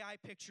the way I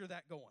picture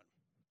that going.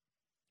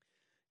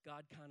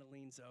 God kind of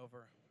leans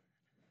over.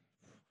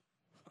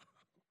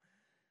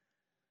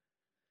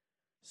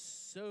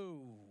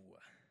 So,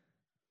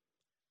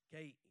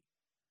 okay,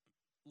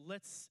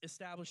 let's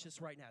establish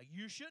this right now.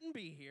 You shouldn't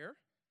be here,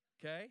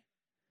 okay?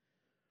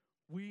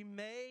 We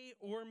may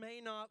or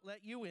may not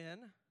let you in,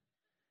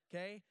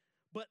 okay?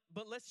 But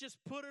let's just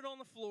put it on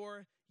the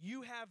floor.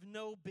 You have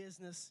no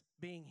business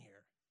being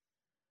here,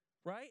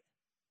 right?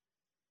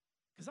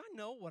 Because I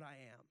know what I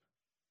am.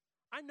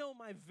 I know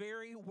my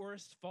very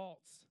worst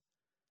faults.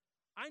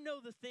 I know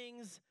the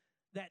things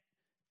that,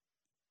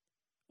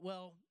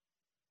 well,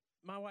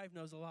 my wife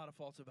knows a lot of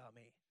faults about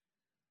me.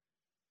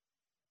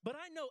 But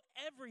I know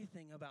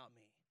everything about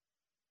me.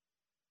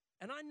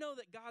 And I know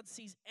that God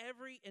sees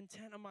every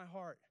intent of my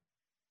heart.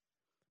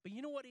 But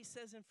you know what he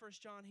says in 1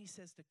 John? He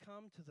says to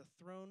come to the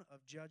throne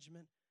of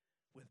judgment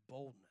with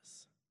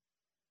boldness.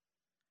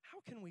 How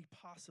can we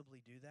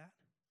possibly do that?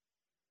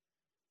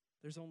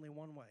 There's only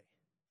one way,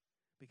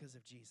 because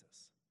of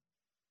Jesus.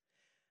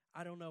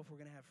 I don't know if we're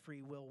going to have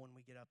free will when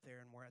we get up there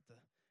and we're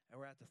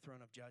at the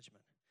throne of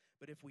judgment.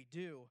 But if we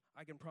do,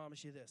 I can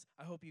promise you this.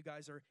 I hope you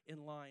guys are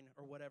in line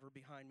or whatever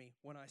behind me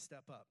when I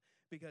step up.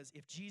 Because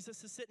if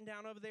Jesus is sitting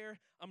down over there,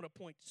 I'm going to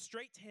point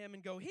straight to him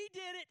and go, he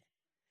did it.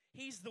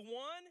 He's the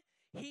one.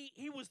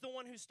 He was the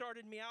one who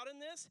started me out in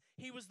this.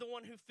 He was the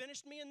one who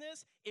finished me in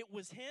this. It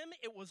was him.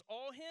 It was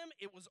all him.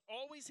 It was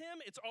always him.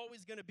 It's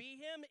always going to be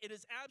him. It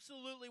is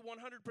absolutely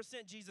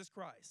 100% Jesus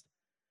Christ.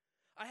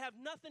 I have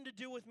nothing to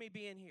do with me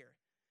being here.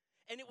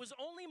 And it was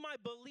only my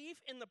belief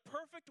in the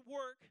perfect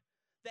work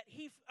that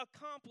he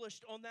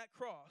accomplished on that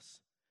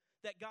cross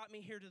that got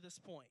me here to this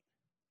point.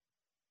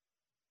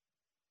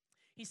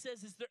 He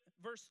says,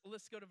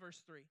 let's go to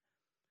verse 3.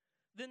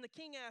 Then the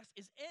king asked,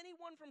 is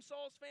anyone from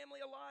Saul's family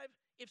alive?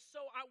 If so,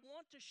 I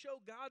want to show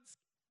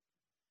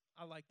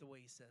I like the way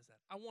he says that.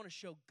 I want to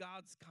show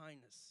God's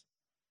kindness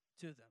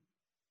to them.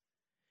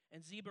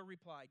 And Ziba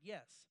replied,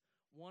 yes,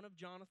 one of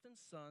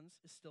Jonathan's sons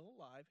is still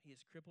alive. He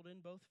is crippled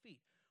in both feet.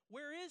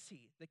 Where is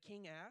he? The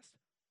king asked.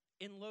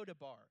 In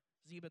Lodabar,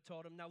 Ziba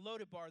told him. Now,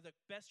 Lodabar, the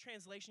best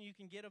translation you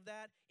can get of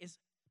that is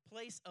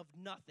place of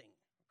nothing,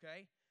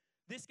 okay?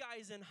 This guy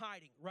is in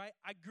hiding, right?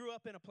 I grew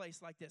up in a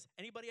place like this.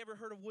 Anybody ever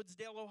heard of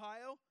Woodsdale,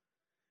 Ohio?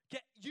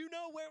 You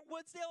know where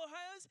Woodsdale,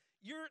 Ohio is?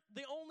 You're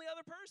the only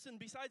other person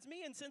besides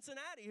me in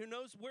Cincinnati who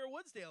knows where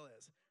Woodsdale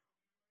is.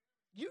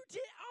 You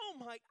did? Oh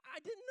my, I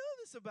didn't know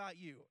this about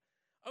you.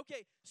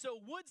 Okay, so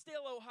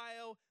Woodsdale,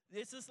 Ohio,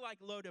 this is like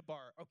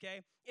Lodabar,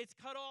 okay? It's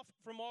cut off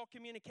from all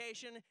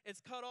communication.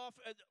 It's cut off,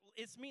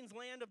 it means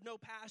land of no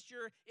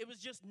pasture. It was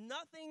just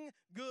nothing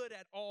good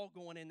at all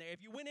going in there.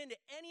 If you went into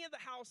any of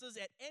the houses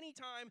at any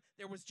time,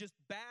 there was just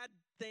bad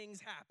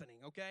things happening,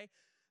 okay?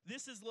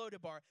 This is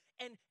Lodabar.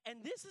 And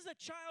this is a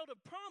child of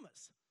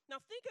promise. Now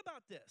think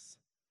about this.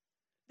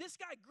 This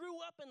guy grew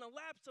up in the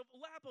lap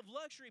of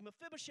luxury.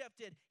 Mephibosheth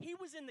did. He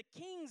was in the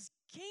king's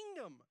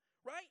kingdom.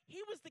 Right? He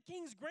was the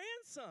king's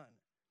grandson.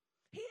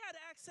 He had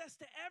access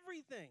to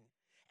everything.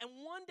 And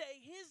one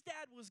day, his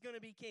dad was going to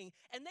be king.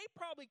 And they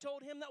probably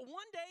told him that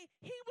one day,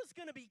 he was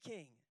going to be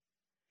king.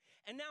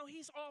 And now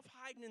he's off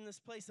hiding in this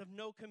place of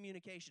no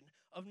communication,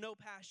 of no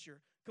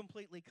pasture,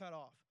 completely cut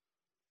off.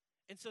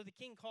 And so the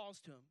king calls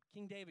to him.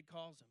 King David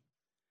calls him.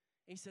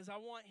 He says, I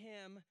want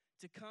him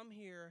to come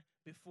here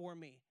before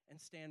me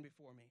and stand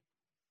before me.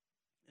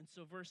 And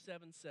so verse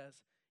 7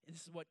 says,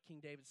 This is what King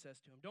David says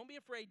to him. Don't be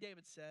afraid,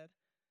 David said.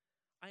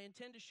 I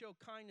intend to show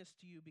kindness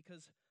to you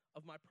because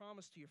of my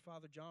promise to your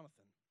father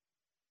Jonathan.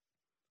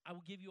 I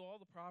will give you all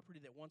the property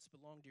that once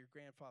belonged to your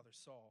grandfather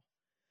Saul,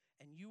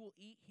 and you will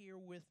eat here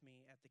with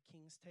me at the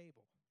king's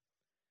table.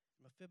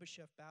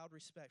 Mephibosheth bowed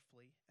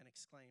respectfully and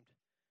exclaimed,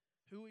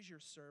 Who is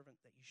your servant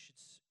that you should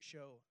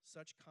show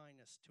such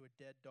kindness to a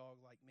dead dog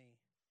like me?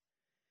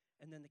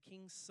 And then the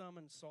king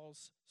summoned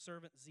Saul's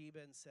servant Ziba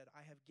and said,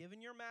 I have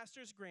given your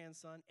master's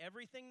grandson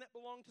everything that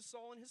belonged to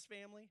Saul and his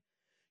family.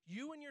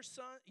 You and your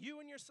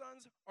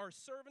sons are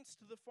servants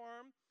to the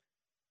farm,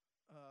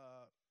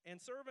 and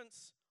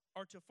servants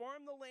are to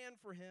farm the land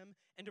for him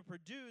and to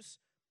produce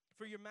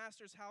for your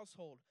master's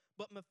household.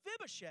 But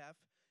Mephibosheth,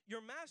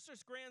 your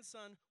master's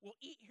grandson, will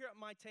eat here at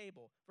my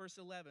table. Verse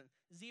 11,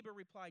 Ziba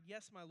replied,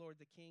 Yes, my lord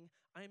the king,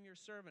 I am your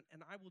servant,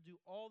 and I will do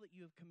all that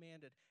you have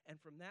commanded. And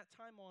from that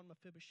time on,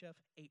 Mephibosheth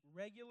ate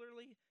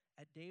regularly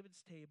at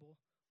David's table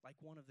like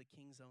one of the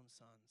king's own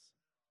sons.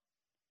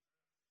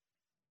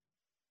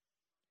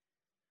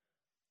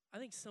 I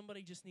think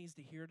somebody just needs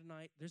to hear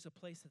tonight, there's a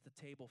place at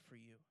the table for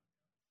you.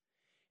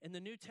 In the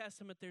New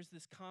Testament, there's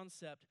this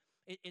concept.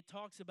 It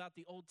talks about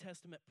the Old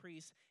Testament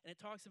priests, and it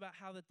talks about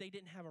how that they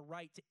didn't have a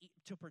right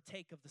to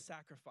partake of the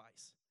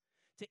sacrifice,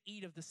 to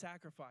eat of the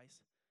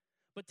sacrifice.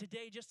 But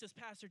today, just as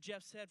Pastor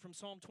Jeff said from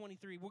Psalm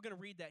 23, we're going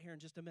to read that here in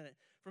just a minute.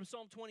 From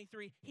Psalm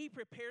 23, he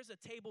prepares a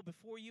table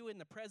before you in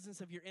the presence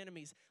of your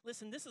enemies.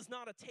 Listen, this is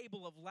not a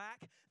table of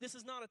lack. This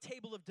is not a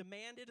table of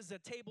demand. It is a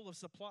table of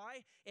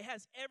supply. It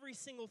has every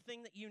single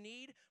thing that you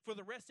need for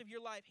the rest of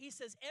your life. He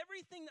says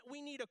everything that we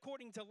need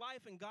according to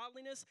life and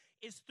godliness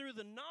is through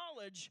the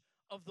knowledge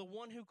of the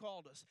one who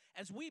called us.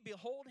 As we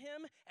behold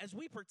him, as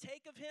we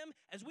partake of him,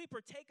 as we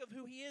partake of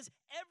who he is,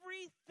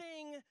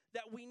 everything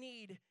that we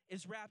need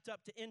is wrapped up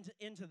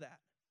into that.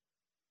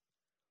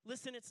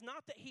 Listen, it's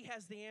not that he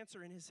has the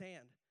answer in his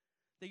hand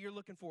that you're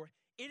looking for.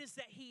 It is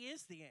that he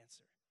is the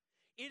answer.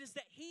 It is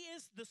that he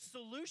is the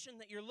solution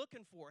that you're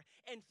looking for.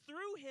 And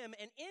through him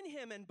and in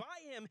him and by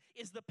him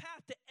is the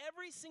path to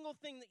every single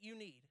thing that you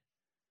need.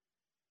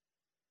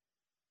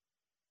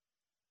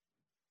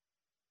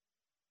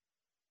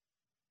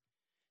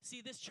 See,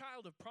 this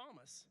child of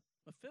promise,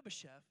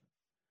 Mephibosheth,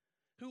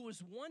 who was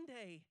one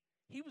day,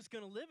 he was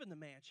going to live in the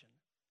mansion.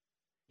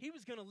 He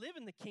was going to live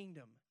in the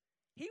kingdom.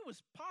 He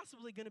was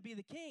possibly going to be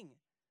the king.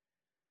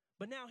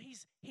 But now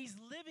he's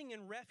living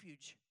in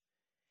refuge.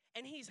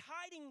 And he's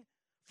hiding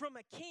from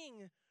a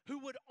king who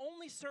would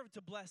only serve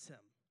to bless him.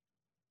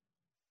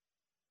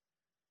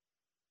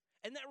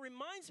 And that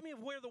reminds me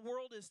of where the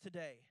world is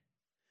today.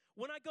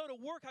 When I go to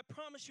work, I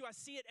promise you I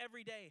see it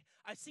every day.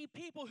 I see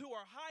people who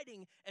are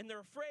hiding and they're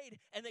afraid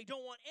and they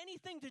don't want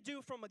anything to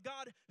do from a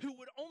God who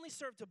would only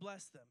serve to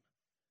bless them.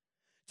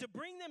 To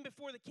bring them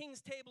before the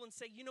king's table and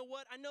say, you know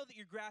what, I know that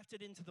you're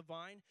grafted into the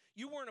vine.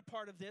 You weren't a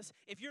part of this.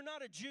 If you're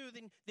not a Jew,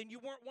 then you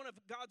weren't one of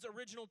God's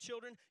original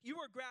children. You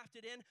were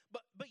grafted in,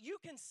 but you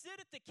can sit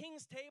at the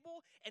king's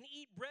table and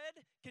eat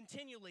bread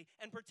continually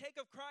and partake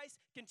of Christ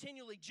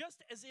continually,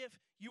 just as if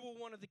you were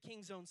one of the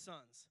king's own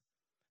sons.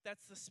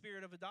 That's the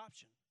spirit of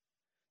adoption.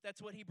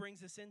 That's what he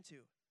brings us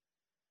into.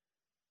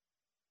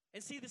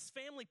 And see, this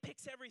family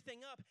picks everything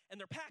up, and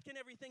they're packing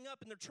everything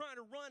up, and they're trying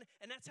to run,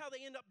 and that's how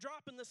they end up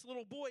dropping this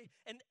little boy.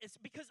 And it's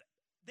because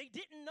they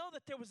didn't know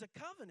that there was a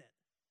covenant.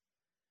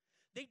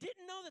 They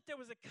didn't know that there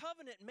was a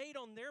covenant made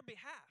on their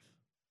behalf.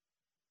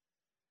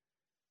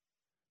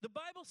 The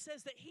Bible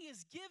says that he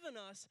has given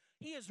us,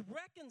 he has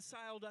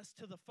reconciled us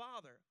to the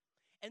Father.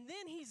 And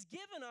then he's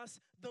given us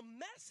the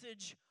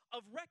message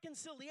of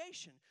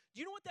reconciliation.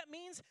 Do you know what that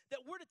means? That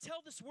we're to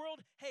tell this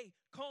world, hey,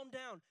 calm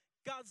down.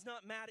 God's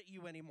not mad at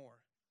you anymore.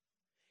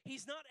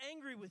 He's not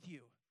angry with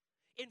you.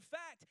 In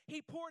fact,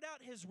 he poured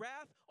out his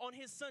wrath on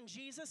his son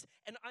Jesus,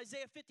 and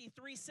Isaiah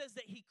 53 says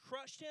that he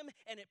crushed him,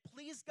 and it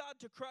pleased God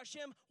to crush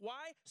him.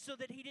 Why? So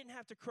that he didn't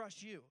have to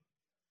crush you.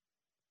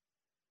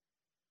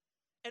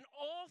 And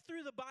all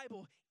through the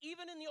Bible,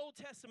 even in the Old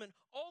Testament,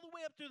 all the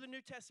way up through the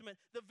New Testament,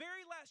 the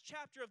very last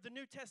chapter of the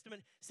New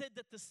Testament said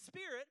that the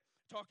Spirit,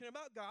 talking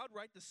about God,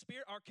 right? The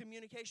Spirit, our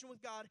communication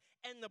with God,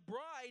 and the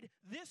bride,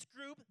 this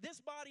group,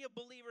 this body of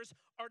believers,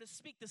 are to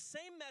speak the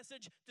same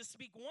message, to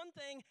speak one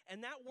thing,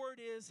 and that word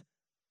is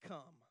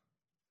come.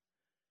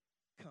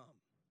 Come.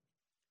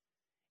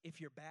 If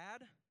you're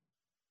bad,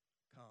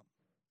 come.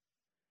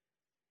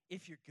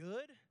 If you're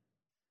good,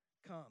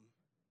 come.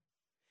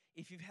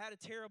 If you've had a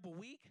terrible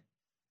week,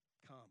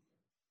 come.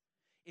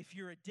 If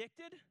you're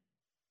addicted,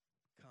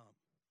 come.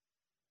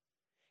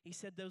 He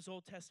said those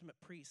Old Testament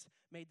priests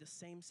made the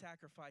same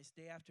sacrifice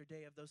day after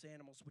day of those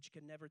animals, which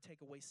could never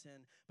take away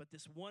sin. But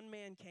this one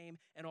man came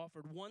and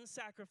offered one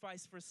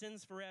sacrifice for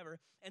sins forever,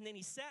 and then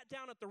he sat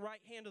down at the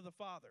right hand of the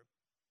Father.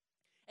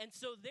 And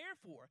so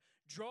therefore,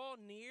 draw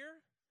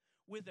near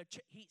with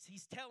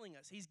he's telling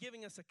us, he's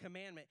giving us a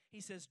commandment.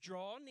 He says,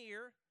 draw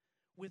near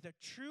with a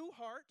true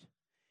heart,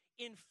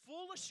 in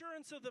full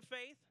assurance of the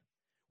faith,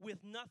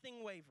 with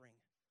nothing wavering.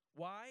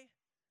 Why?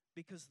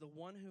 Because the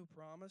one who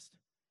promised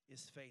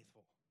is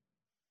faithful.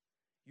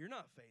 You're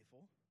not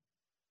faithful.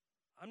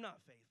 I'm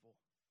not faithful.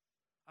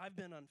 I've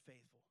been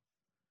unfaithful.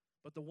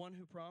 But the one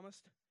who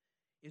promised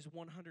is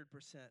 100%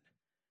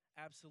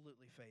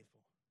 absolutely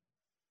faithful.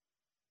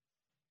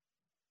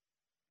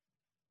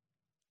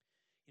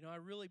 You know, I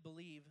really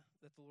believe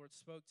that the Lord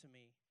spoke to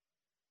me.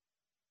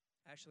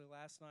 Actually,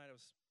 last night I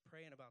was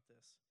praying about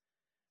this.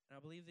 And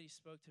I believe that He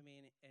spoke to me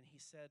and He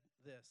said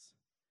this.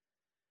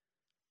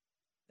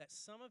 That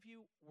some of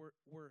you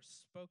were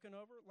spoken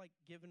over, like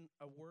given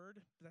a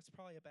word. That's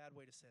probably a bad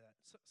way to say that.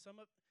 So,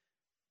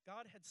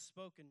 God had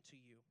spoken to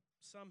you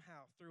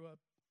somehow through a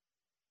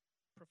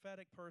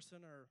prophetic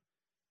person, or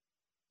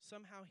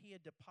somehow He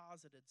had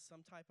deposited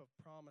some type of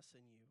promise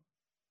in you.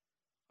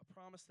 A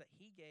promise that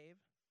He gave.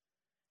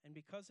 And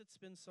because it's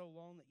been so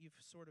long that you've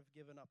sort of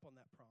given up on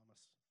that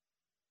promise.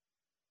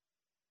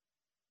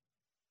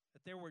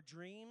 That there were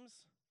dreams.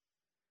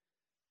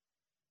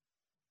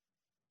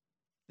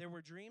 There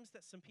were dreams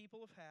that some people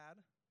have had.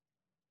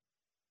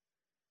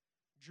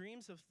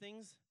 Dreams of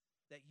things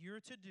that you're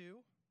to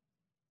do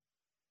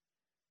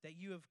that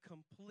you have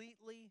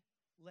completely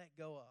let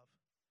go of.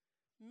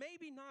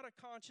 Maybe not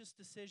a conscious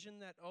decision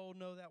that, oh,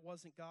 no, that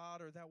wasn't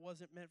God or that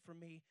wasn't meant for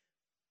me.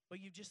 But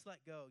you've just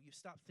let go. You've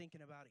stopped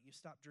thinking about it. You've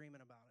stopped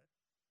dreaming about it.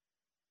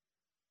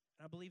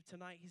 And I believe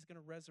tonight He's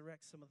going to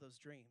resurrect some of those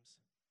dreams.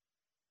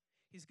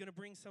 He's going to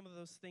bring some of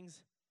those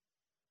things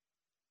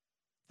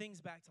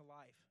back to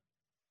life.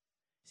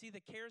 See,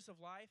 the cares of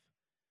life,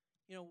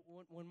 you know,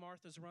 when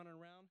Martha's running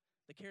around,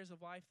 the cares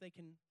of life, they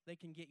can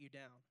get you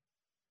down.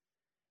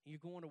 And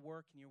you're going to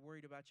work and you're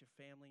worried about your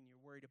family and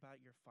you're worried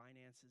about your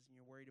finances and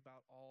you're worried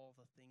about all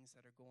the things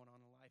that are going on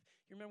in life.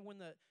 You remember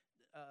when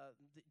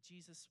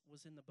Jesus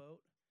was in the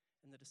boat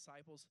and the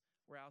disciples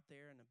were out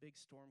there and a big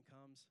storm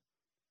comes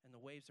and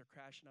the waves are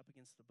crashing up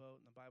against the boat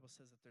and the Bible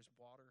says that there's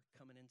water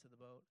coming into the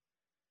boat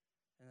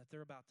and that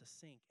they're about to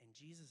sink and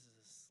Jesus is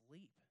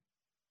asleep.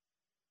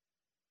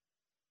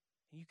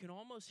 And you can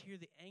almost hear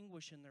the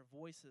anguish in their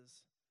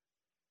voices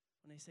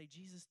when they say,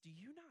 Jesus, do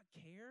you not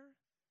care?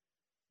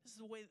 This is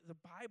the way that the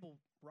Bible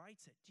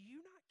writes it. Do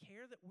you not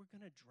care that we're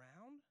going to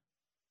drown?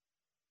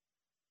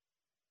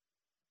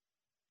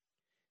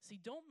 See,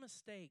 don't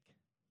mistake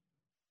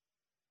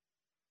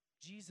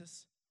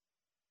Jesus'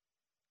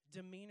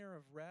 demeanor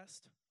of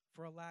rest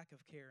for a lack of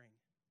caring.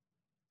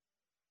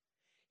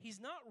 He's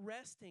not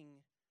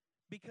resting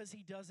because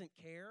He doesn't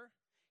care.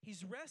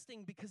 He's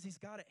resting because He's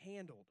got it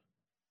handled.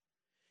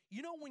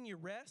 You know when you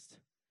rest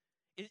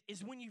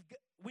is when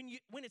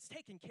it's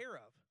taken care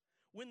of,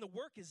 when the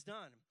work is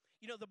done.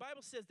 You know, the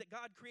Bible says that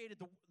God created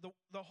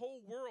the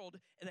whole world,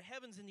 and the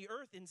heavens and the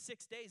earth in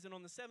 6 days, and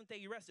on the seventh day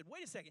He rested.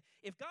 Wait a second.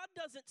 If God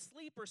doesn't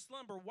sleep or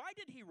slumber, why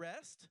did He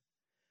rest?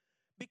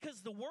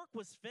 Because the work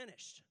was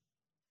finished.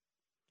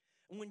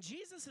 And when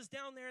Jesus is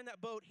down there in that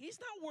boat, He's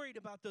not worried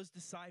about those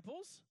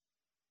disciples.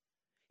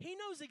 He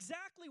knows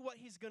exactly what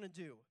He's going to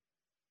do.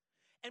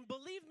 And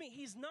believe me,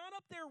 He's not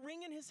up there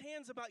wringing His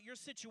hands about your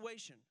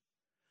situation,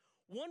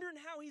 wondering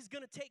how He's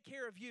going to take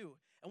care of you,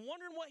 and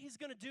wondering what He's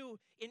going to do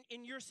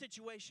in your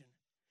situation.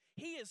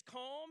 He is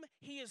calm,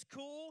 He is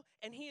cool,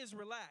 and He is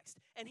relaxed.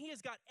 And He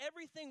has got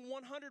everything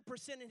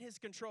 100% in His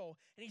control.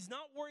 And He's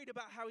not worried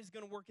about how He's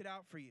going to work it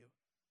out for you.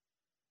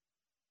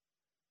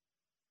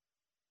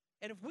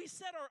 And if we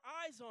set our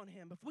eyes on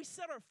Him, if we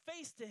set our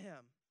face to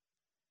Him,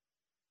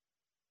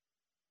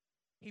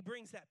 He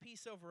brings that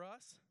peace over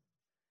us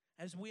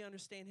as we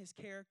understand His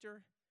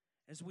character,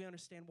 as we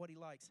understand what He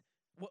likes,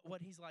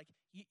 what He's like.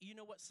 You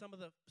know what some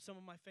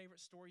of my favorite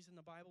stories in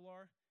the Bible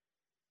are?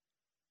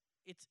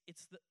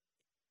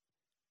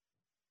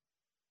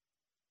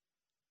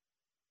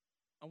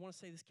 I want to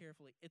say this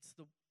carefully. It's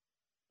the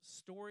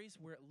stories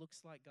where it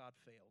looks like God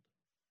failed.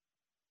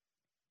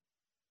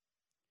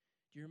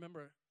 Do you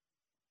remember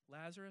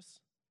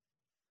Lazarus?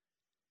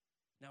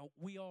 Now,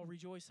 we all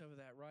rejoice over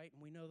that, right?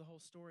 And we know the whole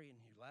story. And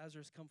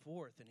Lazarus come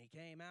forth, and he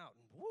came out,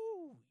 and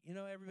woo! You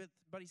know,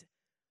 everybody's...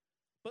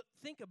 But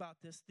think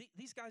about this.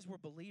 These guys were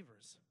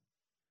believers.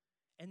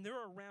 And they're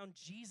around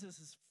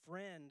Jesus'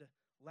 friend,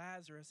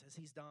 Lazarus, as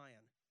he's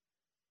dying.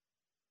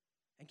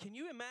 And can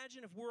you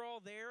imagine if we're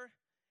all there,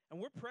 and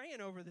we're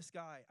praying over this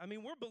guy? I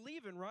mean, we're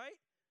believing, right?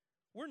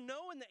 We're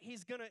knowing that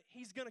he's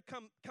gonna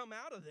come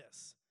out of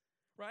this.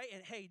 Right?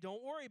 And hey,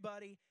 don't worry,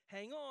 buddy.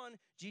 Hang on.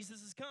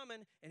 Jesus is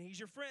coming, and He's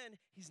your friend.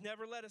 He's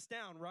never let us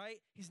down, right?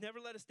 He's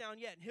never let us down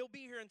yet. And He'll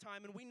be here in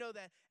time, and we know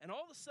that. And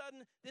all of a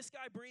sudden, this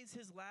guy breathes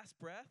his last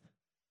breath.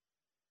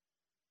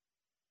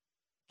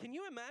 Can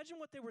you imagine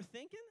what they were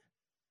thinking?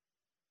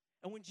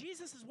 And when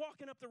Jesus is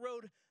walking up the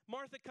road,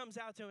 Martha comes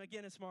out to Him.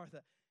 Again, it's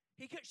Martha.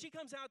 She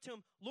comes out to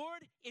Him.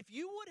 Lord, if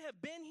you would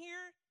have been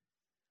here,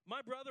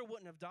 my brother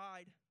wouldn't have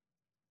died.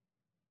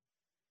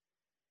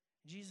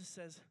 Jesus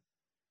says,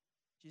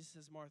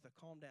 Martha,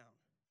 calm down.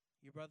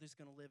 Your brother's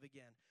going to live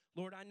again.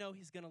 Lord, I know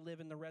he's going to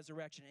live in the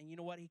resurrection. And you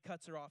know what? He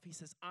cuts her off. He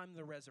says, I'm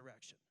the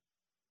resurrection.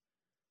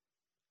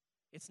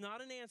 It's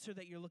not an answer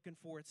that you're looking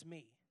for. It's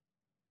me.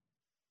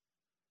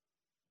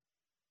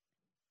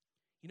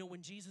 You know,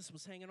 when Jesus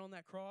was hanging on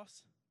that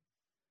cross,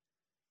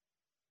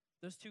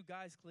 those two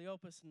guys,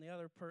 Cleopas and the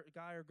other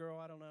guy or girl,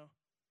 I don't know,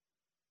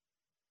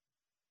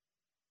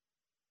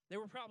 They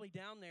were probably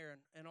down there,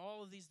 and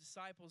all of these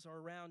disciples are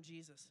around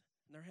Jesus,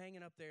 and they're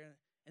hanging up there.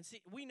 And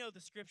see, we know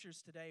the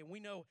scriptures today, and we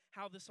know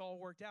how this all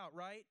worked out,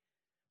 right?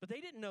 But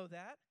they didn't know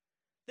that.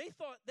 They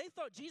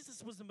thought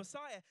Jesus was the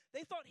Messiah.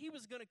 They thought he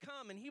was going to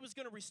come and he was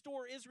going to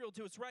restore Israel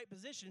to its right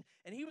position,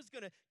 and he was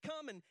going to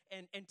come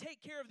and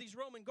take care of these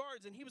Roman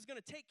guards, and he was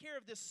going to take care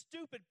of this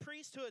stupid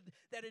priesthood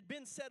that had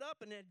been set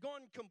up and had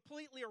gone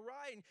completely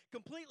awry and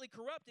completely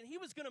corrupt, and he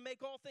was going to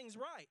make all things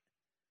right.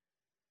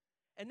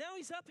 And now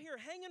he's up here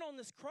hanging on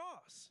this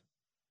cross,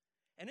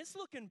 and it's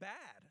looking bad.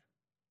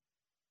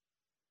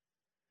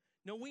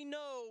 No, we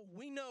know,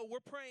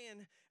 we're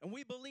praying, and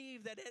we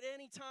believe that at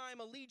any time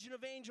a legion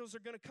of angels are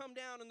going to come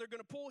down, and they're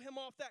going to pull him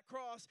off that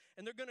cross,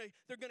 and they're going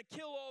to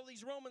kill all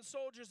these Roman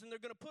soldiers, and they're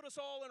going to put us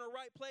all in our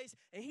right place,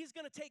 and he's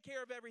going to take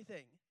care of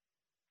everything.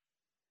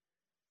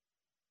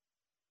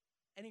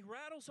 And he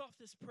rattles off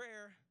this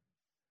prayer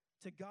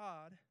to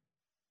God,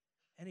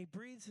 and he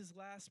breathes his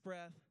last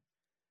breath,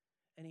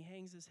 and he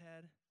hangs his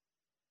head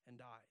and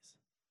dies.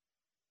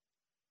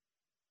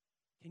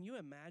 Can you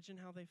imagine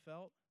how they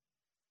felt?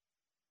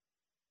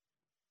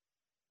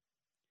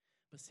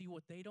 But see,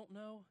 what they don't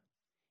know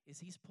is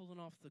he's pulling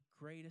off the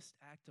greatest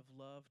act of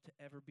love to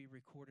ever be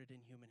recorded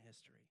in human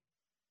history.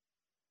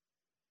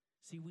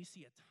 See, we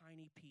see a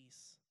tiny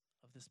piece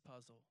of this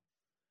puzzle.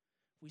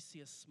 We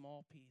see a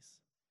small piece.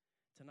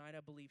 Tonight,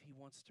 I believe he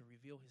wants to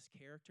reveal his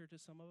character to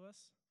some of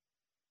us.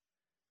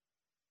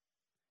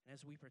 And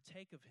as we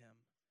partake of him,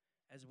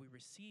 as we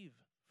receive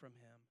from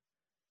him,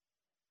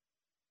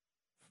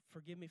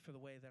 forgive me for the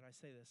way that I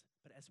say this,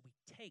 but as we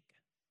take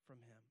from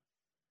him,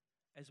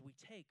 as we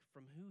take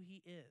from who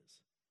he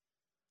is,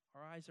 our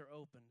eyes are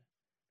opened.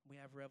 We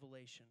have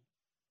revelation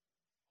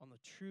on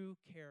the true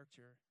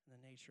character and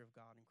the nature of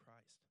God in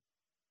Christ.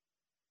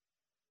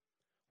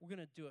 We're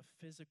going to do a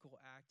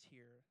physical act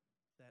here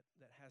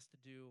that has to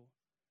do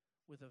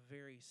with a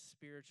very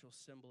spiritual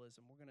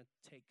symbolism. We're going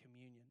to take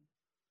communion.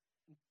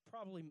 And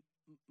probably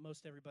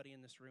most everybody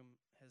in this room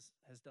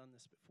has done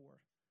this before.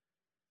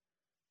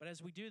 But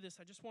as we do this,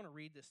 I just want to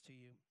read this to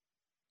you.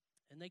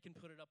 And they can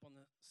put it up on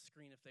the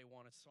screen if they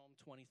want. It's Psalm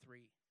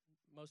 23.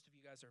 Most of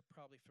you guys are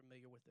probably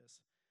familiar with this.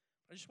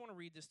 I just want to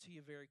read this to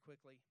you very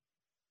quickly.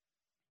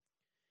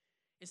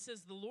 It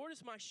says, "The Lord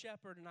is my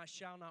shepherd, and I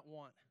shall not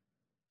want."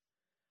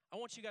 I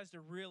want you guys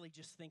to really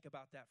just think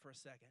about that for a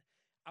second.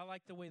 I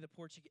like the way the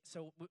Portuguese,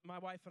 so my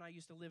wife and I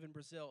used to live in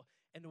Brazil,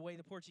 and the way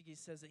the Portuguese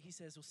says it, he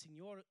says, "O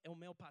Senhor é o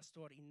meu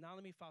pastor, e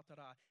nada me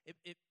faltará."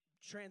 It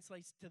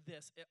translates to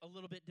this a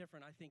little bit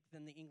different, I think,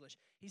 than the English.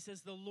 He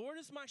says, "The Lord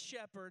is my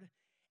shepherd,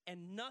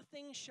 and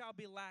nothing shall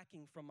be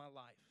lacking from my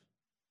life."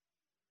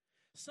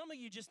 Some of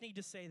you just need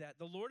to say that.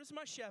 The Lord is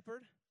my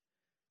shepherd.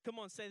 Come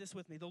on, say this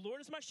with me. The Lord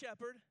is my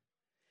shepherd,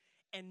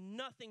 and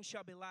nothing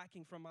shall be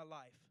lacking from my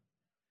life.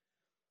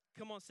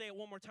 Come on, say it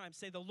one more time.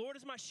 Say, the Lord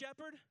is my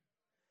shepherd,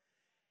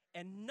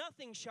 and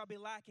nothing shall be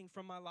lacking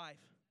from my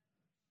life.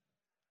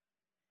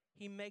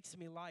 He makes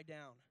me lie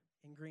down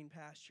in green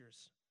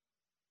pastures.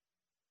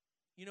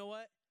 You know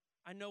what?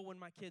 I know when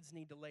my kids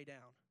need to lay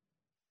down.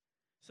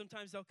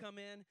 Sometimes they'll come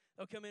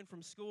in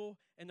from school,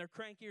 and they're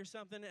cranky or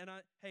something, and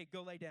hey,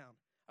 go lay down.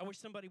 I wish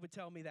somebody would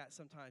tell me that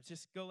sometimes.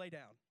 Just go lay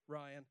down,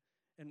 Ryan.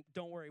 And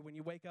don't worry, when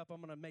you wake up,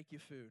 I'm going to make you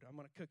food. I'm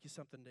going to cook you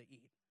something to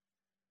eat.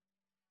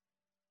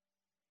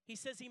 He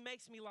says he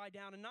makes me lie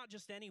down, and not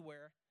just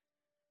anywhere,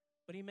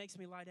 but he makes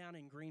me lie down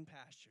in green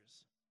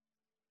pastures.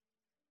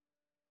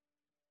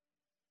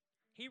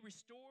 He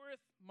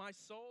restoreth my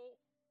soul,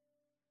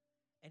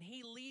 and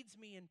he leads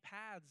me in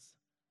paths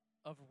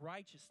of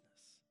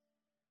righteousness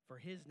for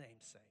his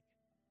name's sake.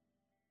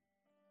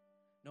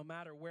 No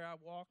matter where I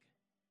walk,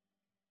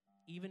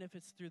 even if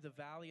it's through the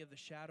valley of the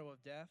shadow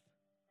of death,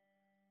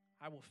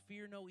 I will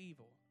fear no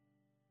evil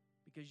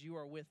because you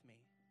are with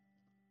me.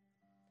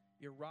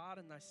 Your rod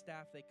and thy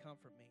staff, they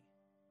comfort me.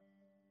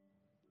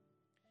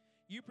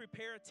 You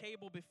prepare a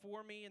table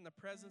before me in the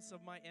presence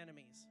of my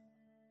enemies.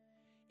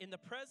 In the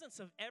presence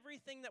of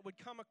everything that would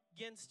come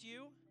against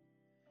you,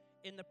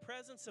 in the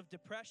presence of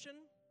depression,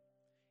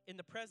 in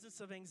the presence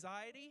of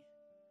anxiety,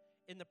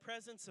 in the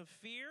presence of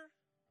fear,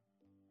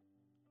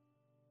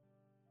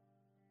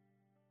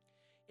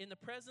 in the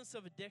presence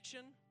of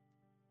addiction,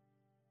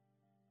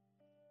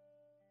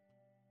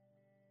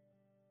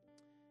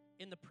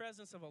 in the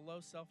presence of a low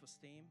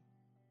self-esteem,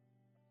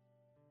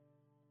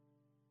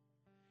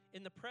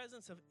 in the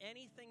presence of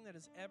anything that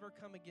has ever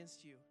come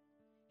against you,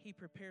 he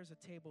prepares a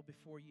table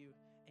before you.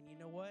 And you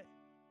know what?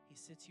 He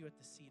sits you at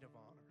the seat of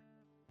honor.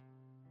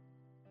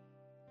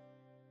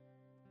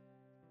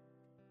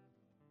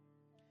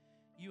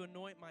 You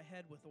anoint my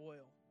head with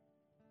oil,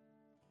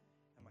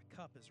 and my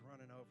cup is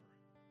running over.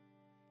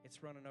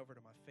 It's running over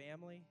to my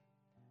family,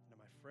 and to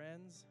my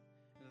friends,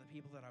 and to the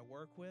people that I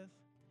work with,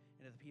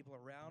 and to the people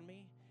around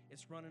me.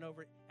 It's running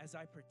over as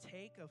I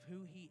partake of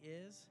who he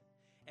is,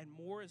 and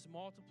more is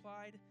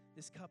multiplied.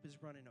 This cup is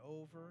running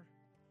over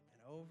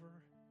and over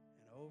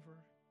and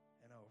over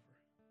and over.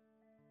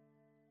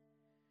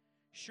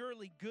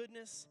 Surely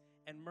goodness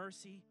and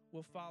mercy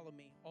will follow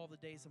me all the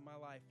days of my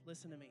life.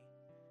 Listen to me.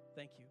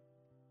 Thank you.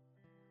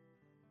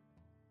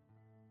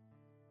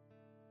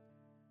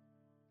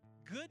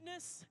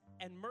 Goodness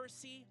and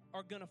mercy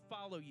are going to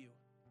follow you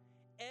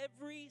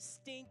every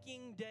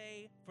stinking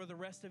day for the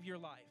rest of your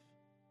life.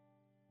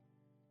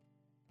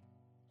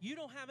 You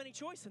don't have any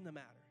choice in the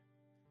matter.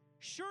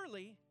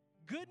 Surely,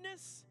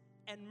 goodness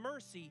and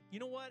mercy, you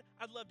know what?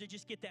 I'd love to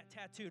just get that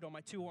tattooed on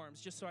my two arms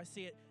just so I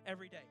see it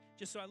every day.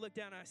 Just so I look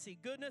down and I see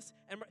goodness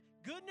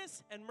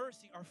and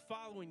mercy are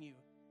following you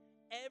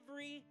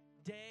every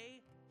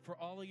day for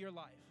all of your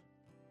life.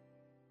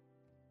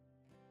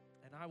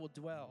 And I will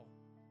dwell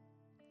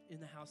in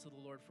the house of the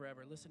Lord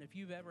forever. Listen, if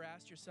you've ever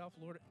asked yourself,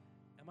 Lord,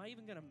 am I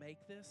even going to make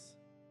this?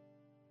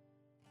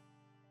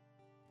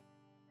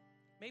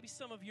 Maybe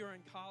some of you are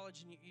in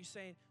college and you're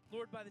saying,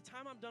 Lord, by the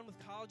time I'm done with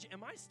college,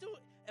 am I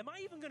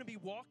even going to be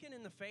walking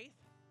in the faith?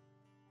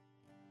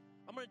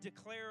 I'm going to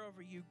declare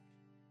over you,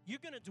 you're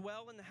going to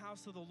dwell in the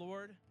house of the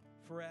Lord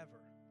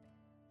forever.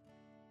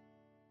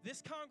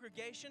 This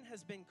congregation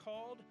has been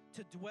called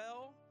to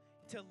dwell,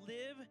 to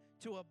live,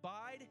 to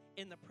abide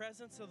in the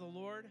presence of the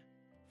Lord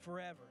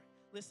forever.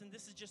 Listen,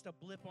 this is just a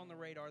blip on the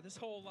radar. This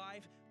whole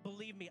life,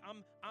 believe me,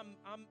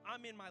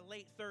 I'm in my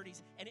late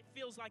 30s, and it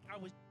feels like I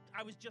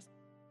was just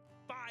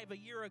 5 a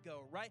year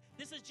ago, right?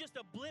 This is just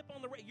a blip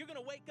on the radar. You're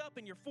going to wake up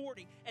and you're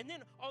 40, and then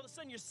all of a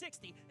sudden you're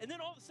 60, and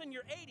then all of a sudden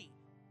you're 80.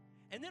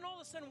 And then all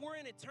of a sudden we're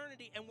in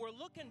eternity, and we're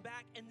looking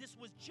back, and this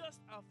was just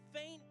a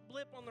faint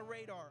blip on the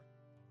radar.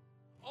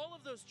 All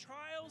of those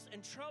trials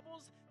and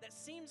troubles that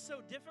seemed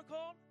so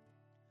difficult,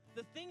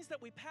 the things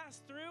that we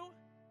passed through,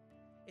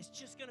 it's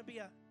just going to be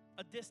a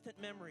distant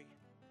memory.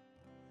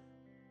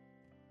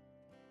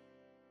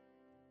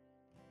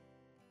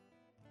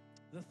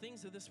 The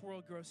things of this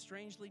world grow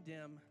strangely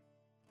dim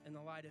in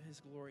the light of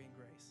His glory and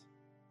grace.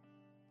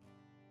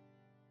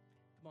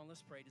 Come on,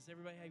 let's pray. Does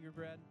everybody have your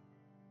bread?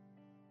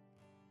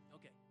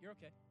 Okay, you're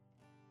okay.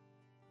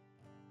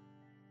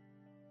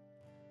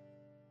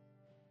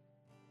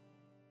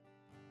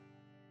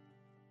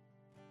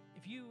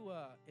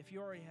 If you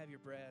already have your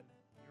bread,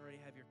 you already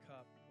have your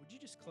cup, would you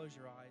just close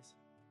your eyes?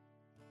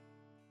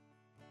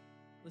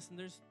 Listen,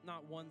 there's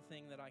not one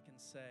thing that I can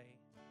say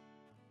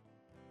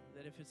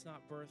that if it's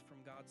not birthed from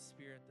God's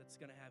Spirit that's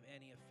going to have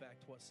any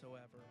effect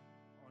whatsoever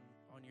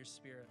on your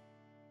spirit.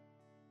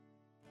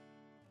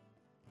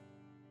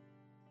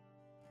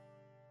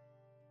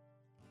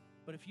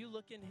 But if you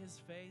look in His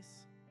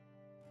face,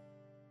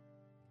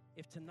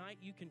 if tonight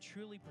you can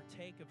truly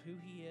partake of who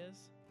He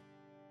is,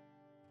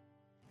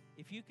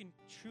 if you can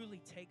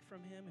truly take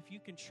from Him, if you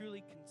can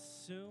truly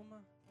consume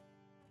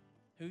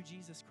who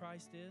Jesus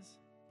Christ is,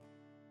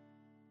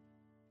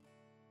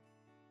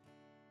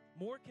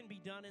 more can be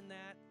done in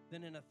that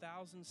than in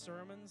 1,000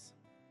 sermons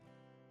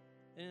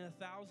and in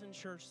 1,000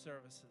 church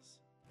services.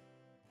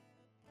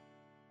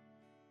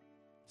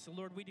 So,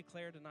 Lord, we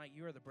declare tonight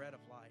you are the bread of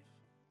life.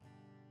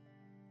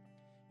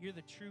 You're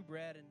the true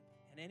bread,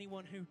 and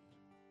anyone who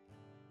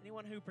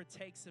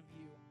partakes of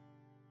you,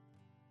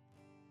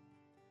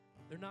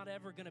 they're not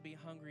ever going to be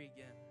hungry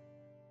again.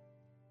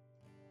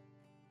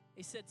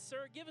 He said,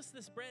 "Sir, give us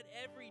this bread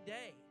every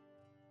day."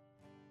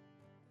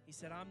 He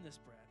said, "I'm this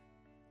bread.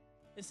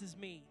 This is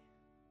me."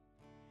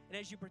 And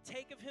as you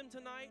partake of Him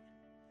tonight,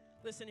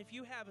 listen, if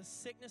you have a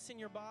sickness in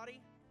your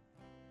body,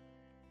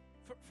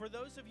 for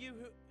those of you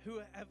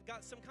who have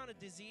got some kind of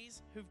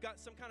disease, who've got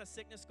some kind of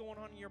sickness going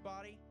on in your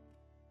body,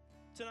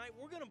 tonight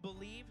we're going to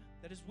believe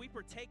that as we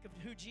partake of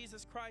who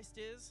Jesus Christ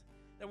is,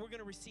 that we're going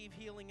to receive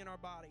healing in our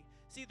body.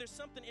 See, there's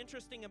something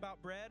interesting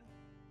about bread.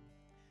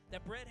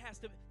 That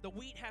the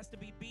wheat has to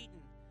be beaten.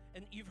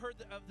 And you've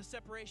heard of the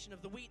separation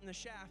of the wheat and the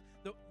chaff.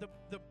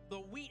 The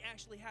wheat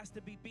actually has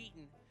to be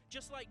beaten,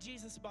 just like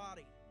Jesus'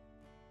 body.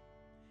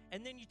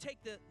 And then you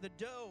take the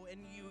dough, and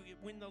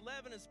when the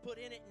leaven is put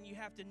in it, and you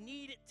have to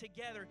knead it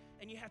together,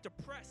 and you have to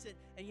press it,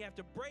 and you have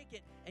to break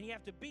it, and you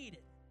have to beat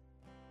it.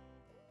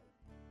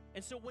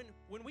 And so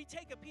when we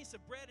take a piece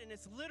of bread and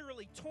it's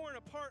literally torn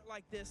apart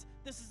like this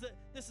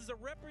is a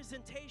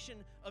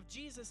representation of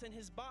Jesus and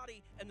His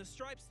body and the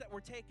stripes that were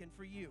taken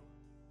for you.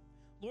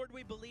 Lord,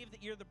 we believe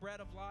that you're the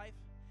bread of life,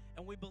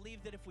 and we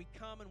believe that if we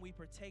come and we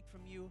partake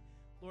from you,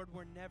 Lord,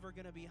 we're never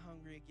going to be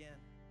hungry again.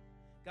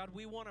 God,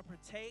 we want to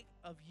partake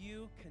of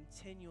you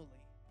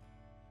continually.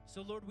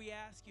 So, Lord, we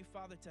ask you,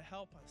 Father, to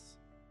help us.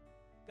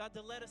 God,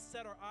 to let us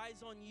set our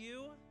eyes on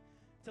you,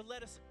 to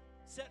let us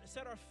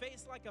set our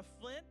face like a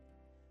flint.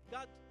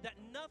 God, that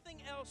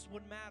nothing else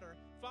would matter.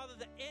 Father,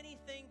 that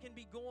anything can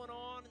be going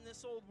on in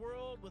this old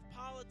world with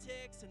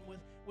politics and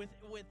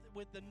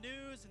with the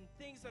news and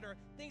things that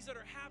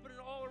are happening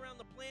all around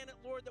the planet,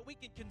 Lord, that we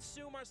can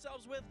consume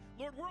ourselves with.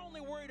 Lord, we're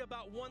only worried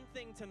about one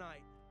thing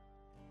tonight,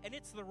 and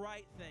it's the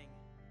right thing.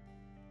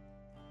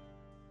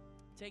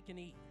 Take and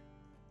eat.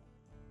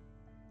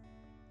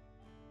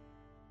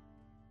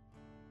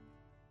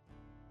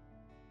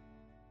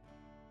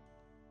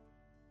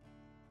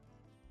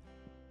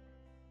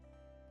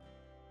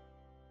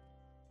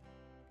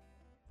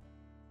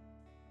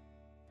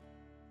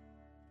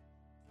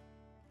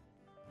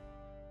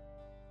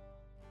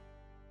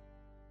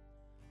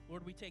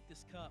 Lord, we take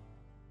this cup,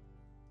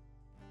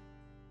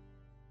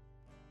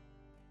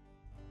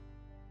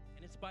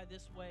 and it's by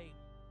this way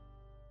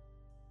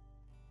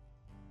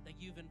that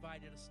you've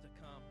invited us to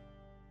come.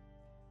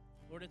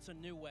 Lord, it's a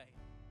new way.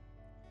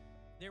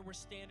 There were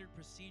standard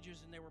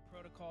procedures and there were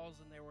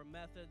protocols and there were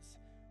methods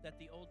that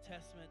the Old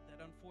Testament that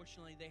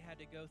unfortunately they had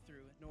to go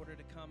through in order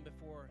to come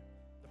before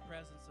the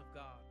presence of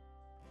God.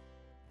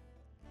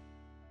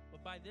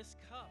 But by this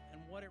cup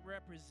and what it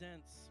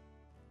represents,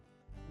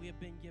 we have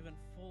been given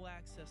full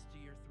access to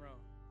your throne.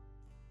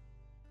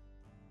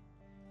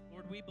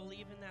 Lord, we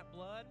believe in that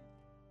blood.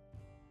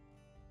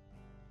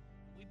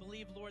 We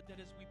believe, Lord, that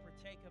as we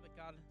partake of it,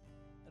 God,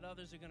 that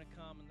others are going to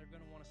come and they're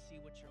going to want to see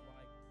what you're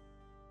like.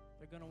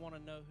 They're going to want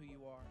to know who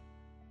you are.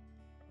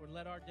 Lord,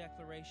 let our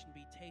declaration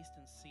be taste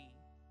and see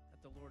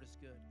that the Lord is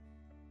good.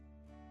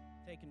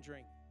 Take and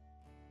drink.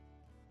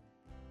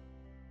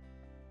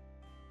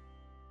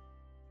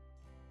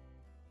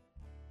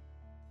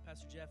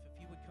 Pastor Jeff,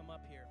 if you would come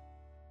up here.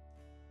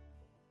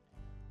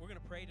 We're going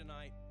to pray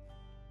tonight.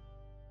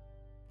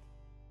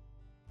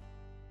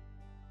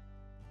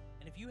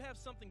 And if you have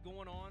something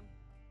going on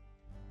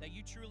that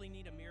you truly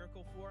need a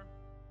miracle for,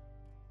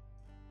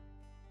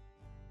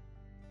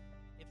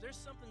 if there's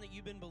something that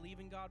you've been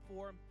believing God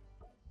for,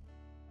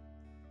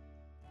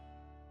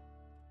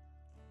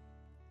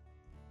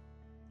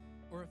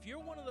 or if you're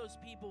one of those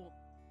people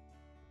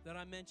that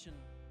I mentioned,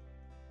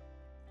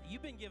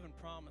 you've been given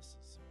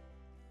promises,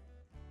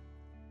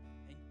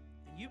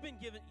 and you've been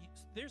given,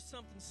 there's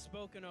something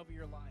spoken over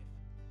your life.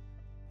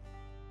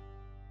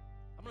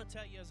 I'm going to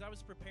tell you, as I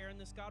was preparing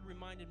this, God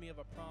reminded me of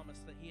a promise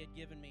that he had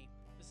given me.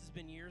 This has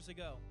been years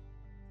ago.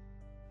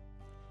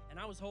 And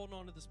I was holding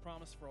on to this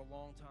promise for a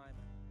long time.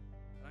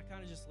 And I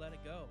kind of just let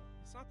it go.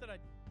 It's not that I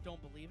don't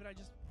believe it. I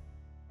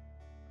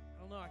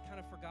don't know, I kind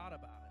of forgot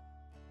about it.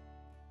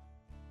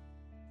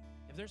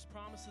 If there's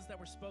promises that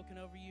were spoken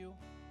over you,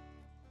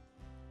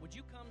 would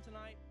you come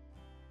tonight?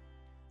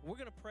 We're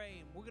going to pray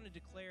and we're going to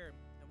declare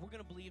and we're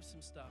going to believe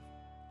some stuff.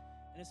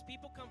 And as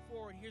people come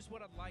forward, here's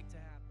what I'd like to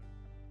happen.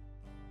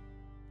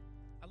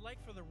 I'd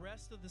like for the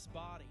rest of this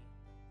body,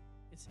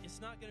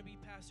 it's not going to be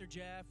Pastor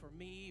Jeff or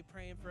me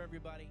praying for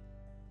everybody.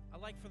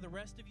 I'd like for the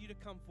rest of you to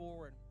come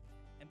forward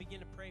and begin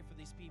to pray for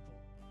these people.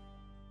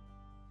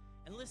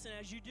 And listen,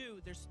 as you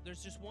do,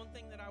 there's just one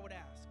thing that I would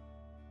ask.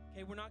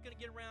 Okay, we're not going to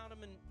get around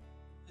them and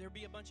there'll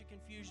be a bunch of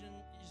confusion.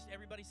 Just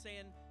everybody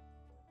saying,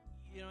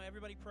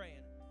 everybody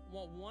praying. I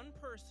want one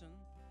person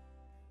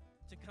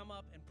to come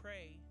up and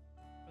pray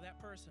for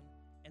that person,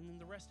 and then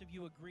the rest of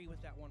you agree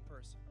with that one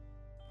person.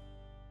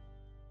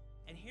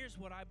 And here's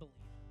what I believe.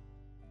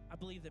 I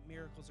believe that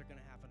miracles are going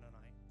to happen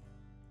tonight.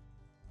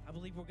 I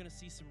believe we're going to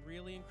see some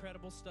really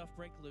incredible stuff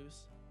break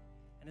loose.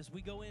 And as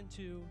we go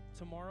into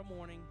tomorrow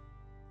morning,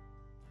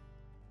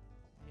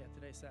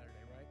 today's Saturday,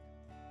 right?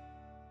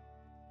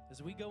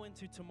 As we go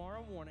into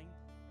tomorrow morning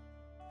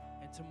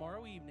and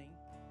tomorrow evening,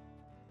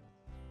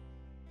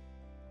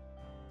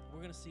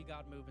 we're going to see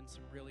God move in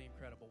some really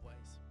incredible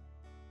ways.